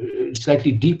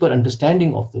slightly deeper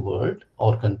understanding of the world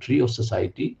or country or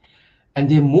society, and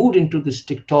they moved into this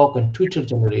TikTok and Twitter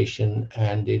generation,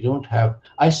 and they don't have.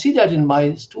 I see that in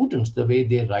my students, the way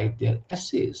they write their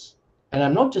essays, and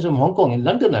I'm not just in Hong Kong. In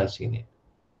London, I've seen it.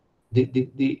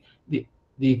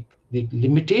 The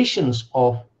limitations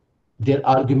of their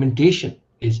argumentation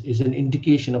is an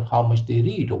indication of how much they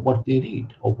read, or what they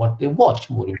read, or what they watch,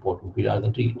 more importantly, rather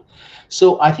than read.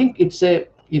 So I think it's a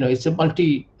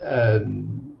multi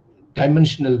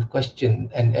dimensional question,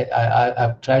 and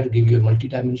I've tried to give you a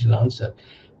multi-dimensional answer.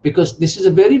 because this is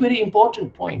a very, very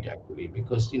important point actually,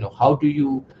 because how do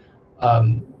you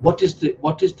what is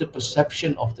the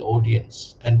perception of the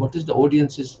audience, and what is the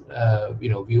audience's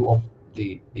view of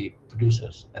the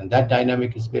producers, and that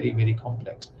dynamic is very, very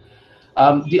complex.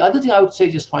 The other thing I would say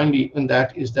just finally in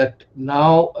that is that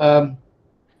now,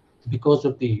 because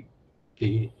of the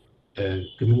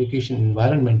communication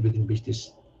environment within which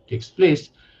this takes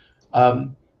place,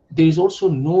 um, there is also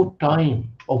no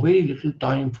time or very little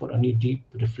time for any deep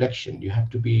reflection. You have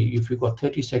to be, if you've got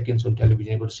 30 seconds on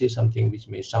television, you've got to say something which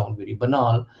may sound very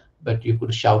banal, but you've got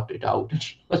to shout it out.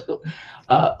 So,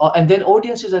 and then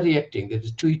audiences are reacting.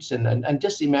 There's tweets, and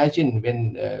just imagine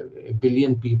when a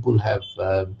billion people have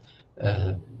uh,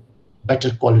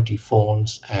 better quality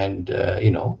phones, and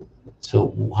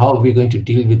so how are we going to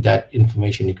deal with that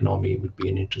information economy would be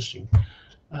an interesting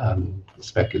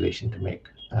speculation to make.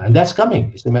 And that's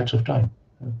coming. It's a matter of time.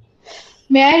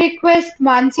 May I request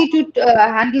Mansi to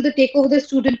handle the take over the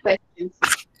student questions?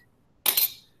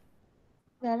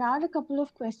 There are a couple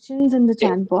of questions in the Yes.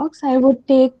 chat box. I would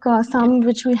take some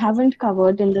which we haven't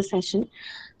covered in the session.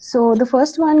 So the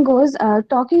first one goes,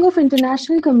 talking of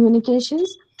international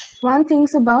communications, one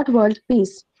thinks about world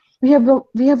peace. We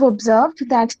have observed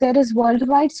that there is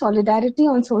worldwide solidarity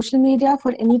on social media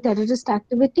for any terrorist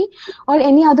activity or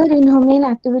any other inhumane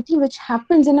activity which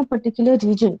happens in a particular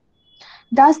region.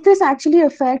 Does this actually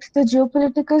affect the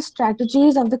geopolitical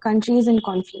strategies of the countries in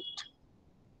conflict?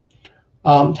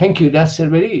 Thank you. That's a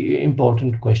very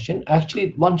important question.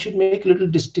 Actually, one should make a little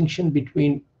distinction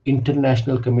between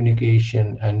international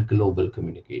communication and global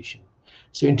communication.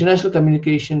 So, international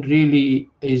communication really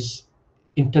is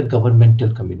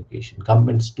intergovernmental communication.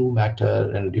 Governments do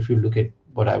matter. And if you look at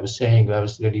what I was saying, I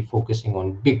was really focusing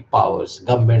on big powers,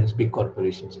 governments, big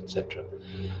corporations, etc.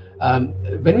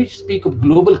 When we speak of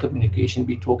global communication,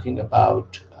 we're talking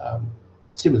about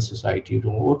civil society,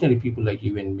 ordinary people like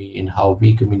you and me, and how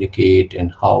we communicate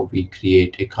and how we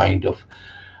create a kind of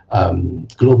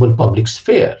global public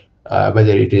sphere,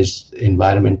 whether it is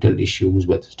environmental issues,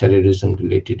 whether it's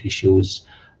terrorism-related issues.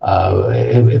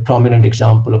 A prominent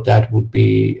example of that would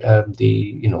be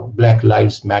the Black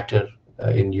Lives Matter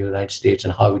in the United States,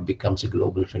 and how it becomes a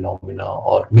global phenomena,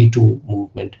 or Me Too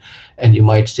movement. And you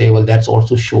might say, well, that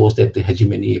also shows that the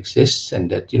hegemony exists, and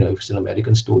that if it's an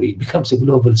American story, it becomes a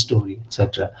global story,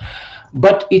 etc.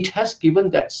 But it has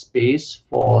given that space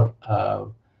for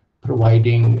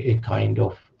providing a kind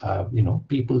of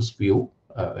people's view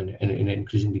in an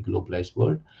increasingly globalized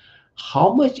world.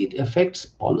 How much it affects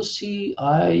policy,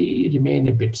 I remain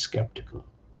a bit skeptical,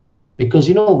 because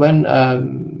when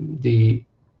the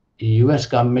U.S.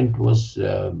 government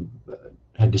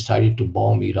had decided to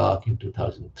bomb Iraq in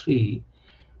 2003,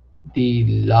 the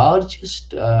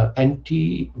largest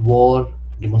anti-war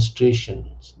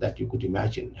demonstrations that you could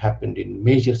imagine happened in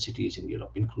major cities in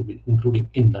Europe, including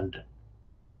in London.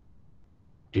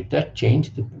 Did that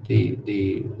change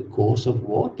the course of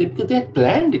war? They had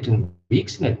planned it in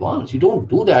weeks in advance. You don't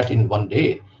do that in one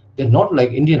day. They're not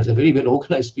like Indians. They're very well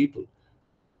organized people.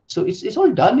 So it's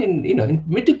all done in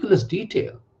meticulous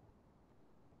detail.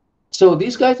 So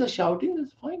these guys are shouting.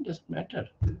 That's fine. Doesn't matter.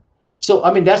 So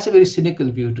I mean that's a very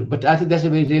cynical view too, but I think that's a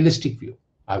very realistic view,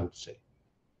 I would say.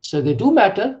 So they do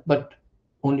matter, but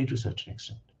only to a certain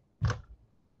extent.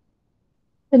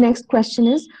 The next question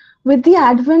is, with the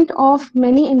advent of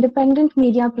many independent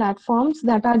media platforms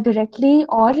that are directly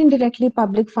or indirectly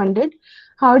public funded,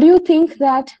 how do you think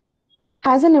that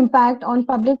has an impact on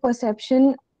public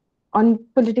perception on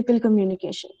political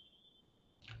communication?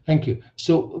 Thank you.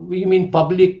 So you mean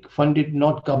public funded,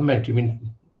 not government? You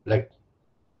mean like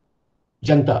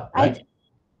Janta, right?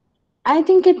 I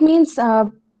think it means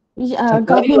government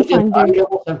funded.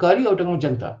 Sarkari or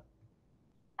Janta?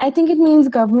 I think it means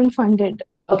government funded.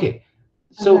 Okay.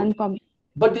 So,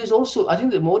 but there's also, I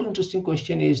think the more interesting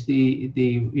question is the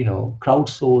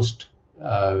crowdsourced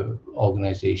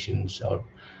organizations, or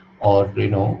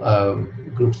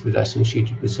groups that are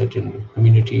associated with certain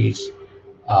communities,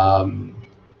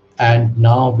 and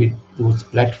now with those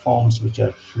platforms which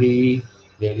are free,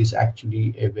 there is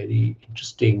actually a very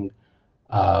interesting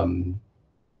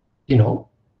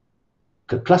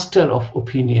cluster of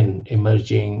opinion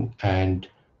emerging, and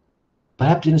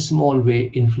perhaps in a small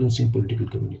way influencing political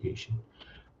communication.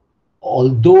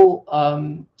 Although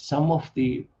some of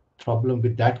the problem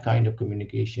with that kind of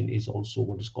communication is also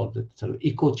what is called the sort of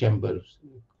echo chamber,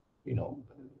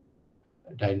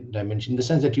 dimension, in the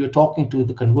sense that you're talking to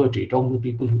the converter, you're talking to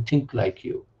people who think like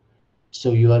you.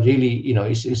 So you are really,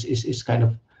 it's kind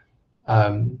of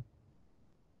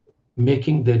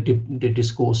making the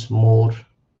discourse more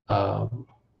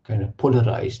kind of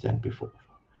polarized than before.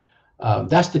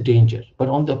 That's the danger. But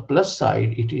on the plus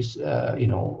side, it is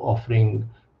offering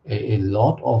a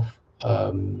lot of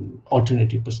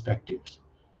alternative perspectives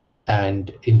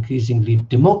and increasingly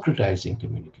democratizing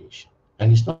communication.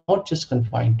 And it's not just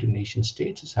confined to nation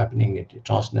states; it's happening at a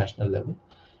transnational level.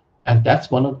 And that's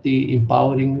one of the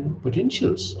empowering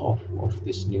potentials of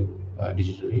this new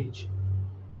digital age.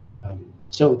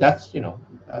 So that's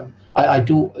I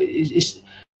do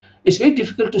it's very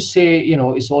difficult to say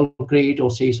it's all great or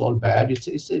say it's all bad.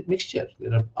 It's a mixture.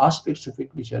 There are aspects of it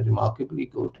which are remarkably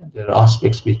good, and there are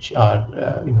aspects which are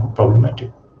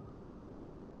problematic.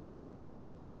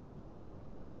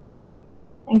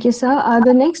 Thank you, sir.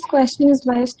 The next question is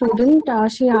by a student.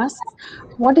 She asks,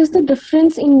 what is the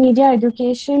difference in media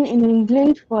education in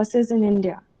England versus in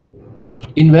India?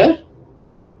 In where?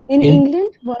 In In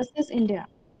England versus India.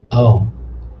 oh,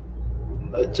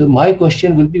 so my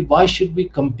question will be, why should we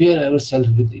compare ourselves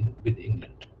with England?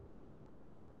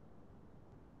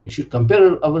 We should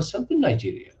compare ourselves with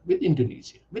Nigeria, with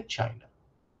Indonesia, with China,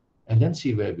 and then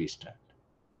see where we stand.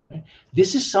 Right?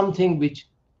 This is something which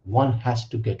one has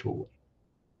to get over.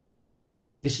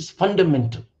 This is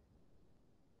fundamental.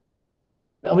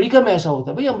 America में ऐसा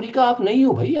होता है, भाई America आप नहीं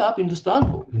हो, भाई आप हिंदुस्तान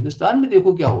हो, हिंदुस्तान में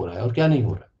देखो क्या हो रहा है और क्या नहीं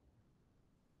हो रहा है,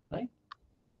 right?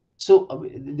 So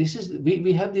this is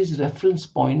we have these reference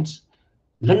points.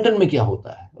 London में क्या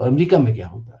होता है और अमेरिका में क्या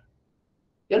होता है,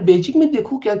 यार बेजिंग में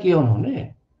देखो क्या किया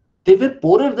उन्होंने. They were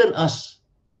poorer than us.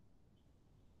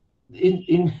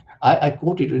 I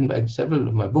quote it in several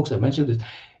of my books. I mentioned this.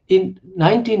 In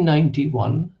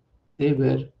 1991, there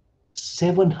were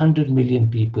 700 million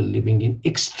people living in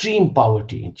extreme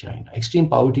poverty in China. Extreme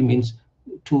poverty means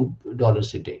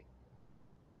 $2 a day.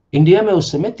 India में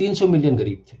उस समय 300 million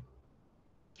गरीब थे.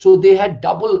 So they had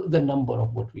double the number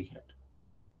of what we had.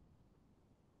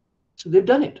 So they've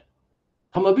done it.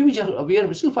 हम अभी भी we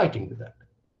are still fighting with that.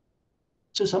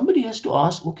 So somebody has to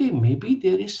ask, okay, maybe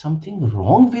there is something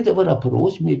wrong with our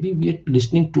approach. Maybe we are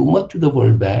listening too much to the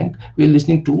World Bank. We are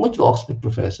listening too much to Oxford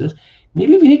professors.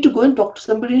 Maybe we need to go and talk to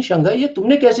somebody in Shanghai. ये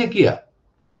तुमने कैसे किया?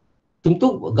 तुम तो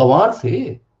गंवार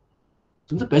थे,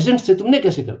 तुम तो peasants थे, तुमने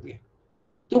कैसे कर दिया?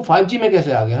 तुम 5G में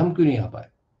कैसे आ गए? हम क्यों नहीं आ पाए?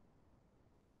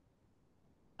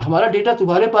 हमारा डेटा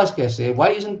तुम्हारे पास कैसे है? Why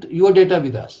isn't your data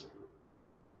with us?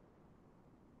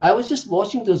 I was just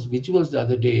watching those visuals the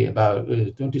other day about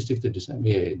 26th of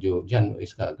December, जो जन्म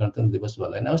इसका गणतंत्र दिवस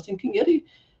वाला, and I was thinking, यार,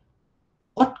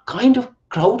 what kind of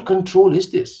crowd control is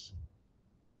this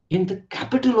in the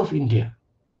capital of India,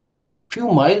 few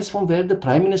miles from where the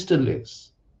Prime Minister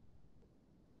lives?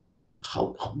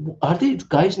 How are these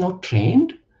guys not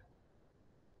trained?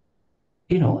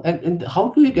 And how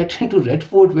do you get into Red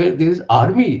Fort where there is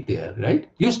army there, right?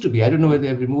 Used to be, I don't know whether they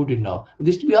have removed it now. There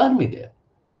used to be army there.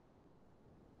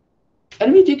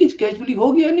 And we take it casually,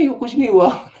 ho gaya nahi, kuch nahi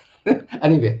hua.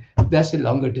 Anyway, that's a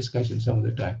longer discussion some of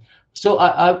the time. So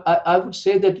I would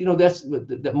say that that's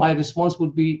my response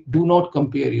would be, do not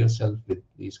compare yourself with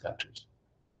these countries,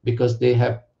 because they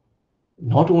have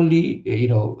not only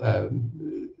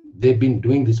they've been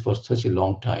doing this for such a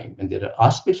long time, and there are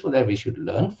aspects for that we should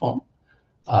learn from.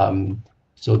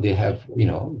 So they have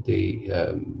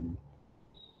the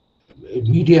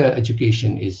media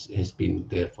education has been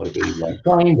there for a very long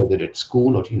time, whether at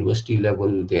school or university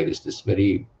level. There is this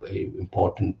very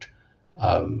important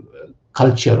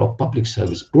culture of public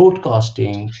service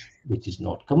broadcasting, which is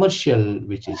not commercial,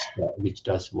 which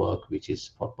does work, which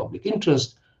is for public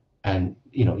interest. And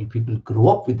people grow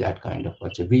up with that kind of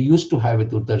culture. We used to have a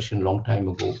Doordarshan long time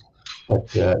ago, but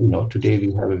today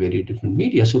we have a very different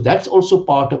media. So that's also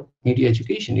part of media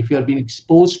education. If you are being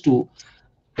exposed to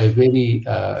a very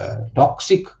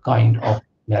toxic kind of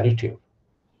narrative,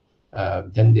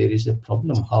 then there is a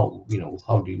problem. How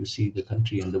do you see the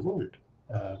country and the world?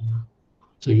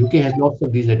 So UK has lots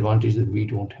of these advantages that we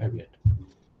don't have yet.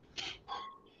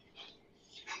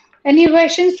 Any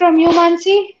questions from you,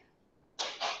 Mansi?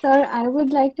 Sir, I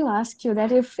would like to ask you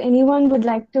that if anyone would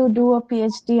like to do a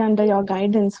PhD under your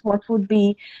guidance, what would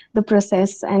be the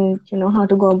process and how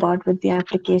to go about with the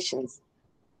applications?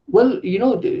 Well,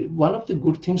 one of the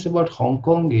good things about Hong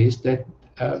Kong is that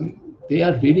they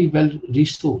are very well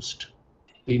resourced.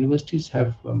 The universities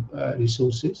have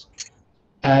resources,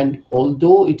 and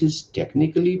although it is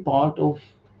technically part of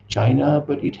China,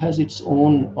 but it has its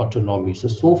own autonomy.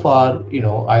 So far,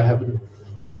 I haven't.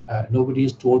 Nobody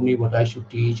has told me what I should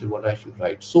teach or what I should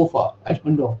write. So far, I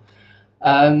don't know.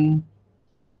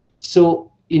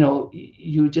 So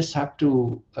you just have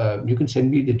to. You can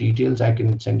send me the details. I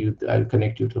can send you. I'll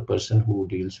connect you to a person who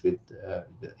deals with.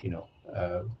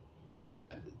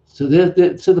 So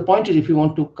the point is, if you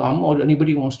want to come or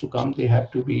anybody wants to come, they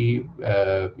have to be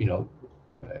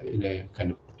in a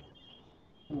kind of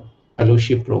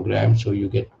fellowship program, so you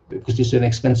get, because it's an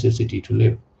expensive city to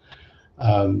live.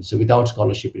 So without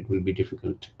scholarship, it will be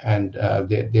difficult. And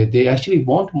they actually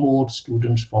want more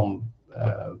students from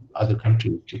other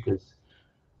countries because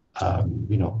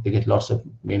they get lots of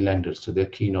mainlanders, so they're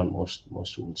keen on most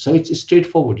students. So it's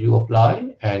straightforward. You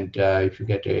apply, and if you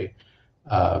get a,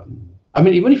 I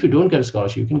mean, even if you don't get a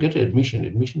scholarship, you can get an admission.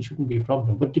 Admission shouldn't be a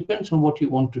problem, but depends on what you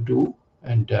want to do.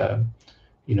 And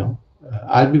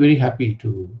I'll be very happy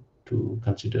to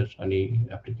consider any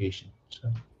application.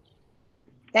 So.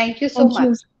 Thank you so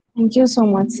much. Thank you so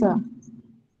much, sir.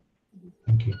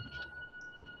 Thank you.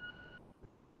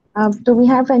 Do we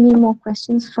have any more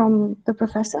questions from the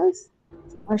professors?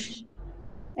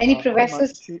 Any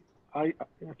professors?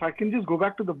 If I can just go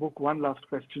back to the book, one last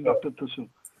question, Dr. Thussu.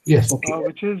 Yes, okay.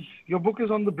 Which is, your book is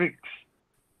on the BRICS,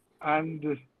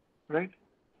 and right?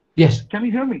 Yes. Can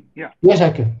you hear me? Yeah. Yes,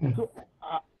 I can. Yeah. So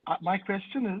my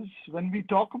question is, when we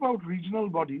talk about regional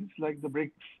bodies like the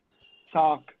BRICS,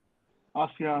 SAARC,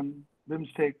 ASEAN,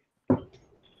 BIMSTEC,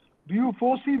 do you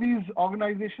foresee these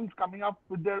organizations coming up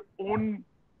with their own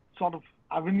sort of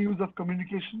avenues of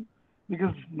communication?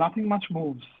 Because nothing much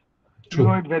moves. True. You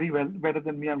know it very well, better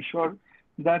than me, I'm sure,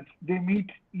 that they meet,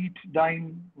 eat,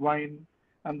 dine, wine,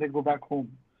 and they go back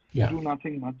home. Yeah. Do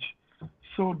nothing much.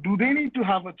 So do they need to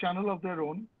have a channel of their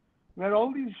own where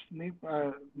all these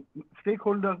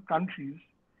stakeholder countries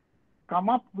come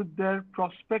up with their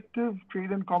prospective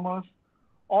trade and commerce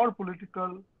or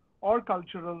political or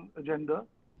cultural agenda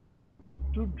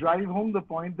to drive home the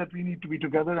point that we need to be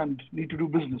together and need to do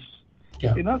business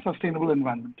in a sustainable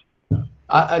environment?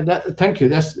 Thank you.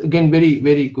 That's, again, very,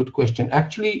 very good question.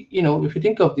 Actually, if you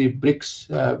think of the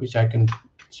BRICS, which I can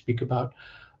speak about,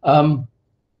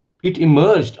 it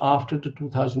emerged after the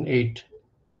 2008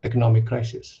 economic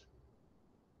crisis.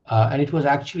 And it was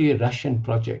actually a Russian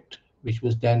project, which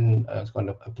was then kind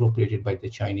of appropriated by the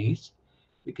Chinese,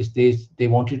 because they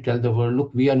wanted to tell the world,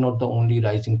 look, we are not the only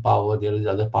rising power. There is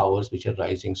other powers which are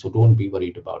rising, so don't be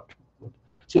worried about it.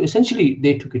 So essentially,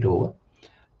 they took it over.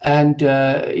 And, these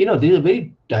are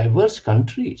very diverse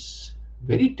countries,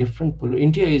 very different.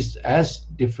 India is as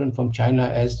different from China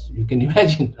as you can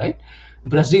imagine, right?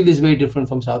 Brazil is very different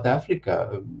from South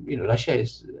Africa. Russia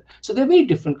is. So they're very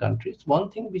different countries.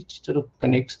 One thing which sort of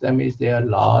connects them is they are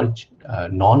large,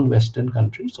 non-Western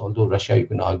countries, although Russia, you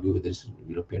can argue whether it's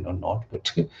European or not.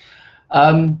 But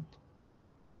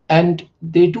and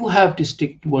they do have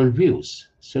distinct worldviews,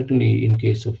 certainly in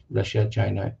case of Russia,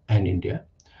 China, and India.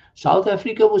 South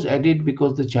Africa was added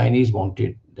because the Chinese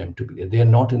wanted them to be there. They are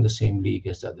not in the same league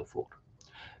as the other four.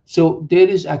 So there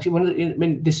is actually,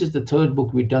 this is the third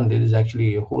book we've done. There is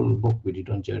actually a whole book we did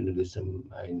on journalism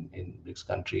in BRICS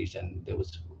countries. And there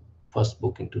was first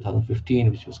book in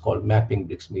 2015, which was called Mapping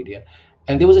BRICS Media.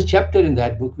 And there was a chapter in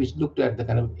that book which looked at the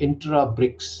kind of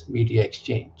intra-BRICS media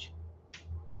exchange.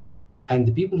 And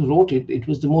the people who wrote it, it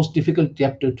was the most difficult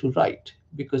chapter to write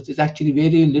because there's actually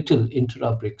very little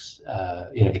intra-BRICS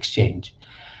exchange.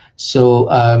 So,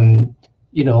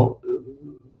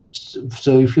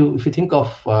 so if you think of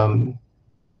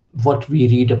what we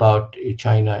read about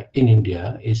China in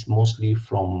India is mostly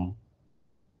from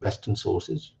Western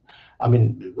sources. I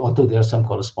mean, although there are some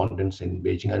correspondents in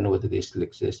Beijing, I don't know whether they still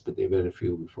exist, but there were a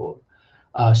few before.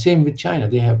 Same with China.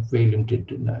 They have very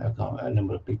limited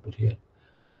number of people here.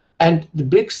 And the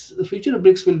future of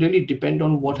BRICS will really depend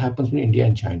on what happens in India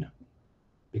and China.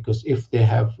 Because if they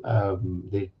have,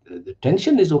 the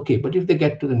tension is okay, but if they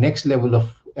get to the next level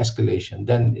of escalation,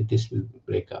 then this will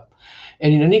break up.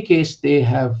 And in any case, they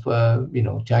have,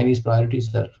 Chinese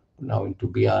priorities are now into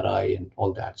BRI and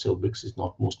all that. So BRICS is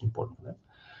not most important for them.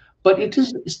 But it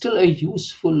is still a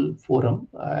useful forum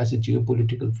as a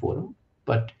geopolitical forum.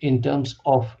 But in terms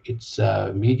of its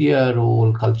media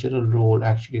role, cultural role,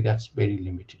 actually, that's very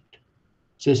limited.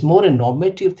 So it's more a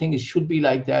normative thing. It should be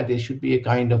like that. There should be a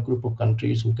kind of group of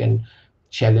countries who can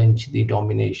challenge the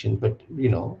domination. But,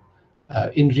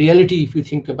 in reality, if you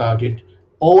think about it,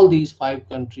 all these 5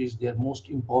 countries, their most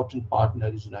important partner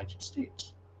is the United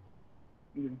States.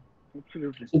 Yeah,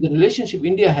 absolutely. So the relationship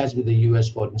India has with the US,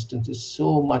 for instance, is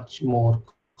so much more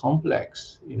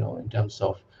complex, in terms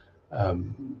of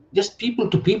just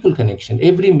people-to-people connection.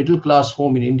 Every middle-class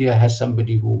home in India has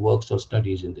somebody who works or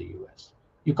studies in the US.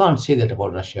 You can't say that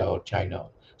about Russia or China.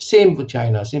 Same for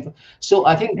China. So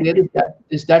I think there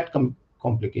is that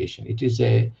complication. It is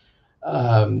a,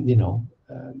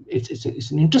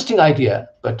 it's an interesting idea,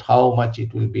 but how much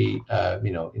it will be,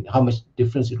 how much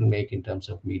difference it will make in terms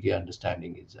of media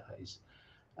understanding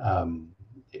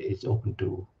is open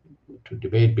to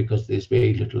debate because there's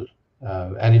very little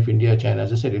And if India, China,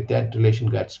 as I said, if that relation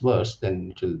gets worse,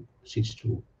 then it will cease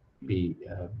to be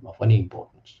of any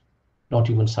importance. Not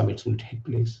even summits will take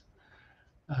place.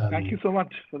 Thank you so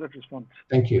much for that response.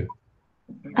 Thank you.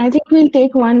 I think we'll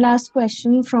take one last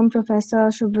question from Professor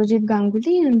Shubhrajit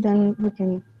Ganguly, and then we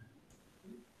can.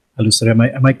 Hello, sir.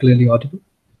 Am I clearly audible?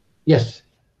 Yes.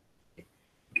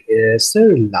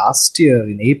 Sir, last year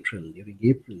in April, during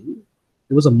April,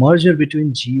 there was a merger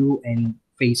between Jio and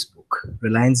Facebook,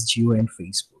 Reliance Jio and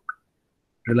Facebook.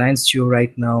 Reliance Jio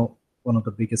right now, one of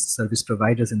the biggest service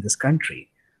providers in this country.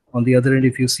 On the other hand,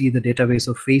 if you see the database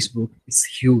of Facebook, it's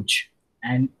huge.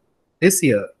 And this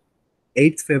year,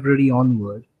 8th February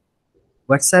onward,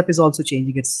 WhatsApp is also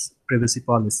changing its privacy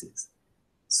policies.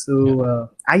 So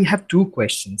I have two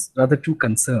questions, rather two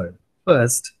concerns.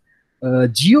 First,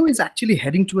 Jio is actually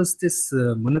heading towards this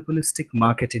monopolistic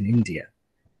market in India.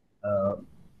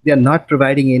 They are not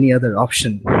providing any other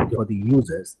option for the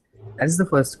users. That is the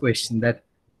first question. That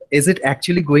is it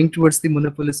actually going towards the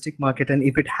monopolistic market, and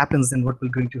if it happens, then what will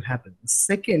going to happen?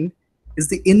 Second is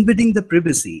the embedding the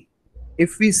privacy.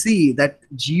 If we see that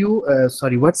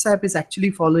WhatsApp is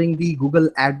actually following the Google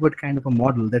AdWord kind of a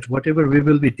model, that whatever we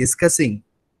will be discussing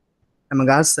among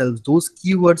ourselves, those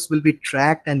keywords will be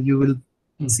tracked, and you will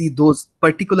see those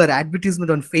particular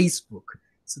advertisement on Facebook.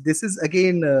 So this is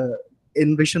again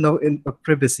invasion of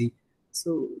privacy.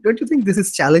 So don't you think this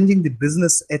is challenging the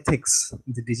business ethics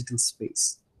in the digital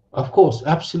space? Of course,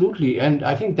 absolutely. And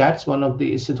I think that's one of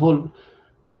the, it's a whole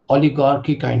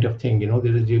oligarchy kind of thing.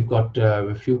 You've got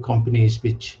a few companies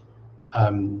which,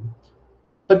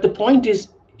 but the point is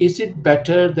it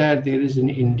better that there is an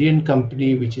Indian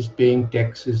company which is paying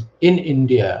taxes in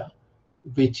India,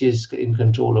 which is in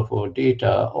control of our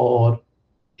data, or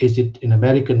is it an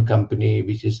American company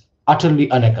which is utterly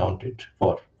unaccounted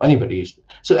for anybody?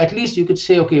 So at least you could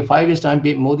say, okay, 5 years time,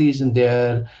 Modi isn't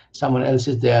there, someone else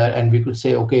is there, and we could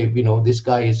say, okay, this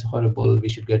guy is horrible, we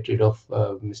should get rid of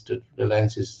Mr.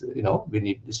 Reliance. We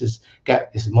need this is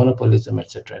monopolism,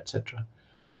 etc., etc.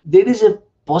 There is a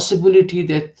possibility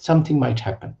that something might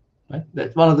happen. Right?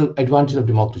 That's one of the advantages of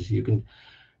democracy.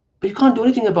 But you can't do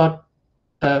anything about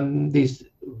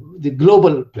the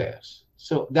global players.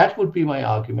 So that would be my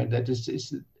argument. That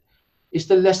is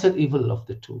the lesser evil of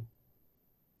the two,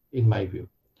 in my view.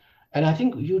 And I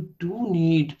think you do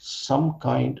need some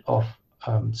kind of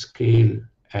scale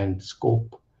and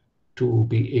scope to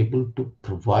be able to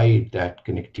provide that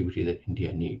connectivity that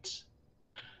India needs.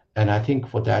 And I think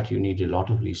for that you need a lot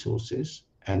of resources.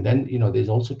 And then there's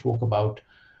also talk about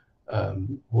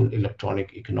whole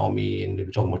electronic economy, and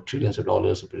we're talking about trillions of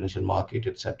dollars of potential market,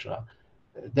 etc.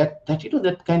 That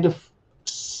kind of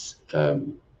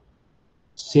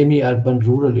semi-urban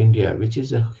rural India, which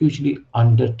is a hugely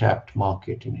under-tapped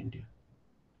market in India.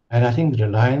 And I think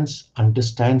Reliance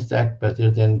understands that better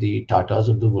than the Tatas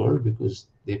of the world, because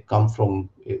they come from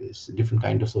a different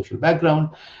kind of social background.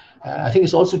 I think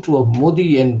it's also true of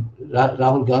Modi and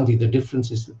Rahul Gandhi. The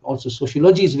difference is also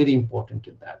sociology is very important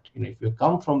in that. If you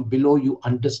come from below, you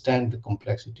understand the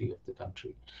complexity of the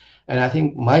country. And I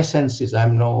think my sense is,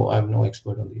 I'm no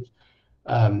expert on these.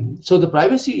 So the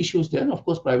privacy issues there, and of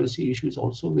course, privacy issues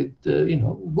also with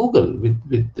Google,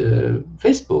 with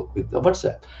Facebook, with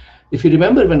WhatsApp. If you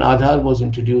remember, when Aadhaar was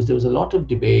introduced, there was a lot of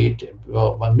debate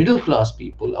among middle class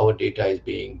people. Our data is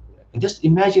being, and just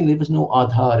imagine there was no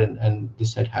Aadhaar and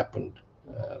this had happened,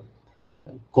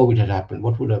 COVID had happened.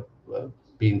 What would have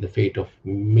been the fate of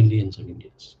millions of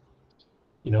Indians?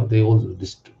 They all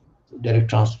this direct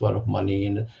transfer of money,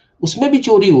 and उसमें भी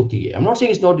चोरी होती है. I'm not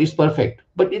saying it's perfect,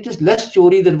 but it is less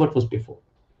chori than what was before.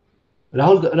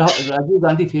 Rajiv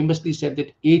Gandhi famously said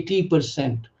that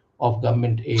 80% of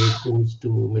government aid goes to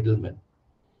middlemen.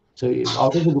 So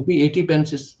out of the rupee, 80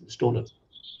 pence is stolen.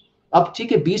 अब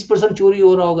ठीक है 20% चोरी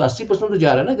हो रहा होगा, 80% तो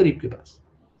जा रहा है ना गरीब के पास.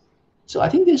 So I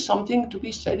think there's something to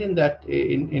be said in that,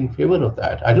 in favor of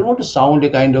that. I don't want to sound a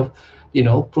kind of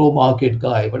pro-market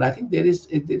guy, but I think there is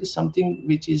something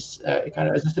which is kind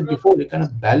of, as I said before, a kind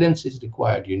of balance is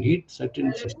required. You need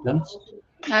certain systems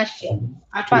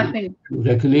to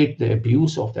regulate the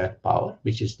abuse of that power,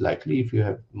 which is likely if you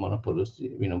have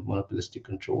monopolistic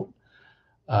control.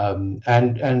 And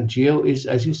Jio is,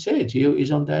 as you say, Jio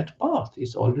is on that path.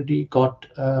 It's already got,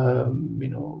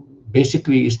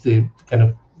 basically is the kind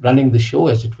of running the show,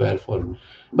 as it were,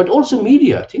 but also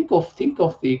media. Think of the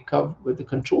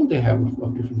control they have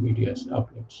of different media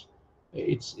outlets.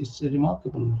 It's a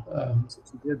remarkable. So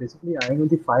they're basically eyeing on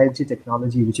the 5G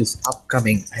technology, which is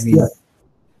upcoming. I mean. Yeah.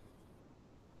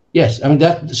 Yes, I mean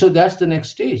that. So that's the next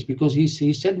stage, because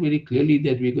he said very clearly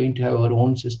that we're going to have our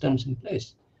own systems in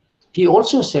place. He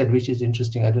also said, which is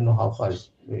interesting, I don't know how far it's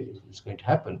going to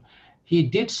happen, he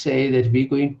did say that we're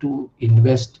going to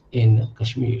invest in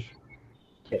Kashmir.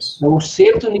 Yes. वो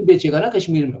सेब तो नहीं बेचेगा ना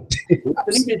कश्मीर में, सेब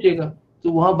तो नहीं बेचेगा,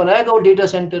 तो वहाँ बनाएगा वो डेटा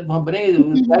सेंटर, वहाँ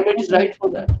बनेगा. Climate is right for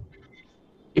that.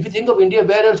 If you think of India,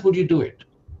 where else would you do it?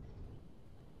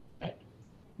 Right?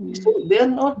 So they are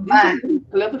not, these are very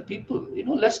clever people. You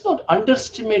know, let's not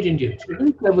underestimate Indians. They're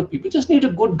very clever people. Just need a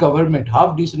good government,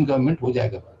 half decent government हो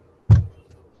जाएगा.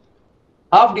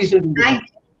 Half decent.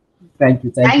 Thank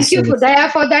you. Thank you so for much.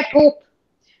 Daya for that hope.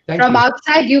 Thank From you.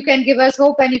 outside, you can give us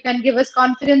hope and you can give us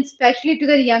confidence, especially to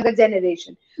the younger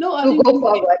generation, No, I to think go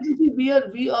forward.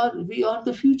 we are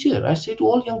the future. I say to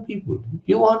all young people,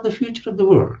 you are the future of the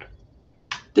world.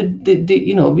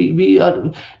 You know, we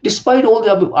are, despite all the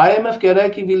IMF कह रहा है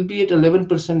कि we'll be at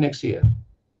 11% next year.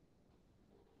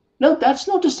 Now that's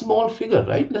not a small figure,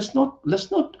 right? Let's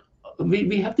not.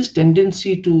 We have this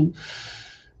tendency to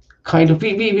kind of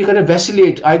we kind of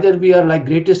vacillate. Either we are like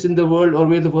greatest in the world or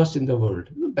we're the worst in the world.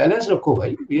 Balance रखो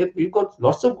भाई. We've got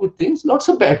lots of good things, lots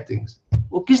of bad things.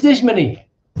 वो किस देश में नहीं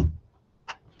है?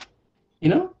 You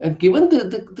know, and given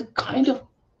the kind of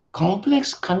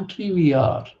complex country we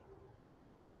are,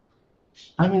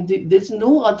 I mean, there's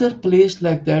no other place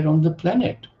like that on the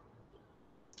planet.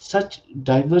 Such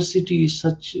diversity,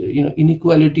 such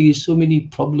inequality, so many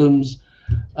problems,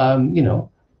 you know,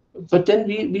 but then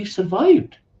we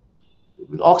survived.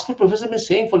 Oxford professor been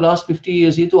saying for last 50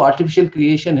 years, ये तो artificial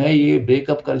creation है, ये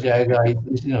breakup कर जाएगा,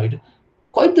 you know,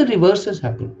 quite the reverse has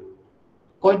happened.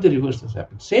 Quite the reverse has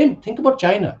happened. Same, think about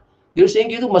China. They were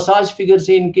saying ये तो massage figures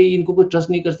है इनके, इनको कोई trust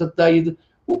नहीं कर सकता, ये तो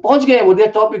वो पहुंच गए वो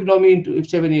their top economy in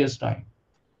 7 years time.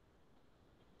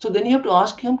 So then you have to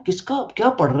ask him, किसका क्या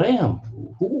पढ़ रहे हैं हम?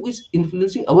 Who is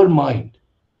influencing our mind?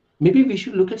 Maybe we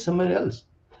should look at somewhere else.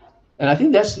 And I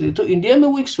think that's so India में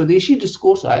वो एक स्वदेशी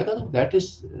discourse आएगा, that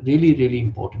is really really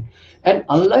important. And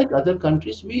unlike other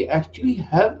countries, we actually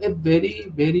have a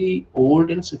very very old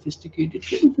and sophisticated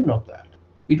tradition of that.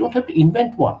 We don't have to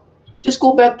invent one. Just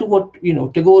go back to what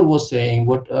Tagore was saying,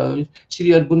 what Sri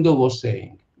Aurobindo was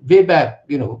saying way back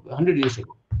 100 years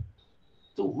ago.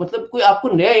 तो मतलब कोई आपको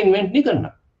नया invent नहीं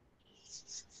करना.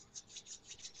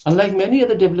 Unlike many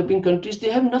other developing countries,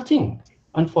 they have nothing,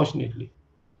 unfortunately.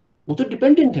 वो तो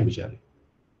dependent है बेचारे.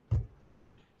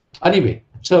 Anyway,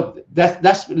 so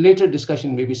that's later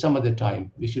discussion, maybe some other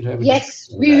time. We should have a Yes,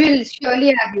 discussion on we that. will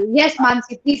surely have you. Yes,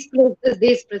 Mansi, please close this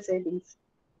day's proceedings.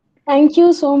 Thank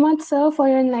you so much, sir, for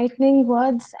your enlightening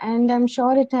words, and I'm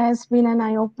sure it has been an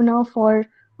eye-opener for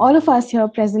all of us here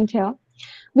present here.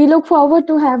 We look forward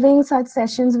to having such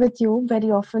sessions with you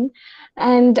very often,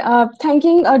 and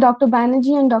thanking Dr.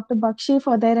 Banerjee and Dr. Bakshi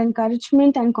for their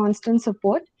encouragement and constant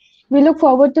support. We look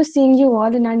forward to seeing you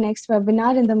all in our next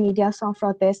webinar in the Media Sans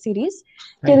Frontières series.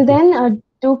 Till then,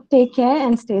 do take care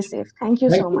and stay safe. Thank you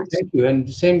so much. Thank you, and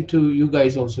same to you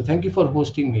guys also. Thank you for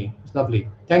hosting me. It's lovely.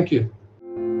 Thank you.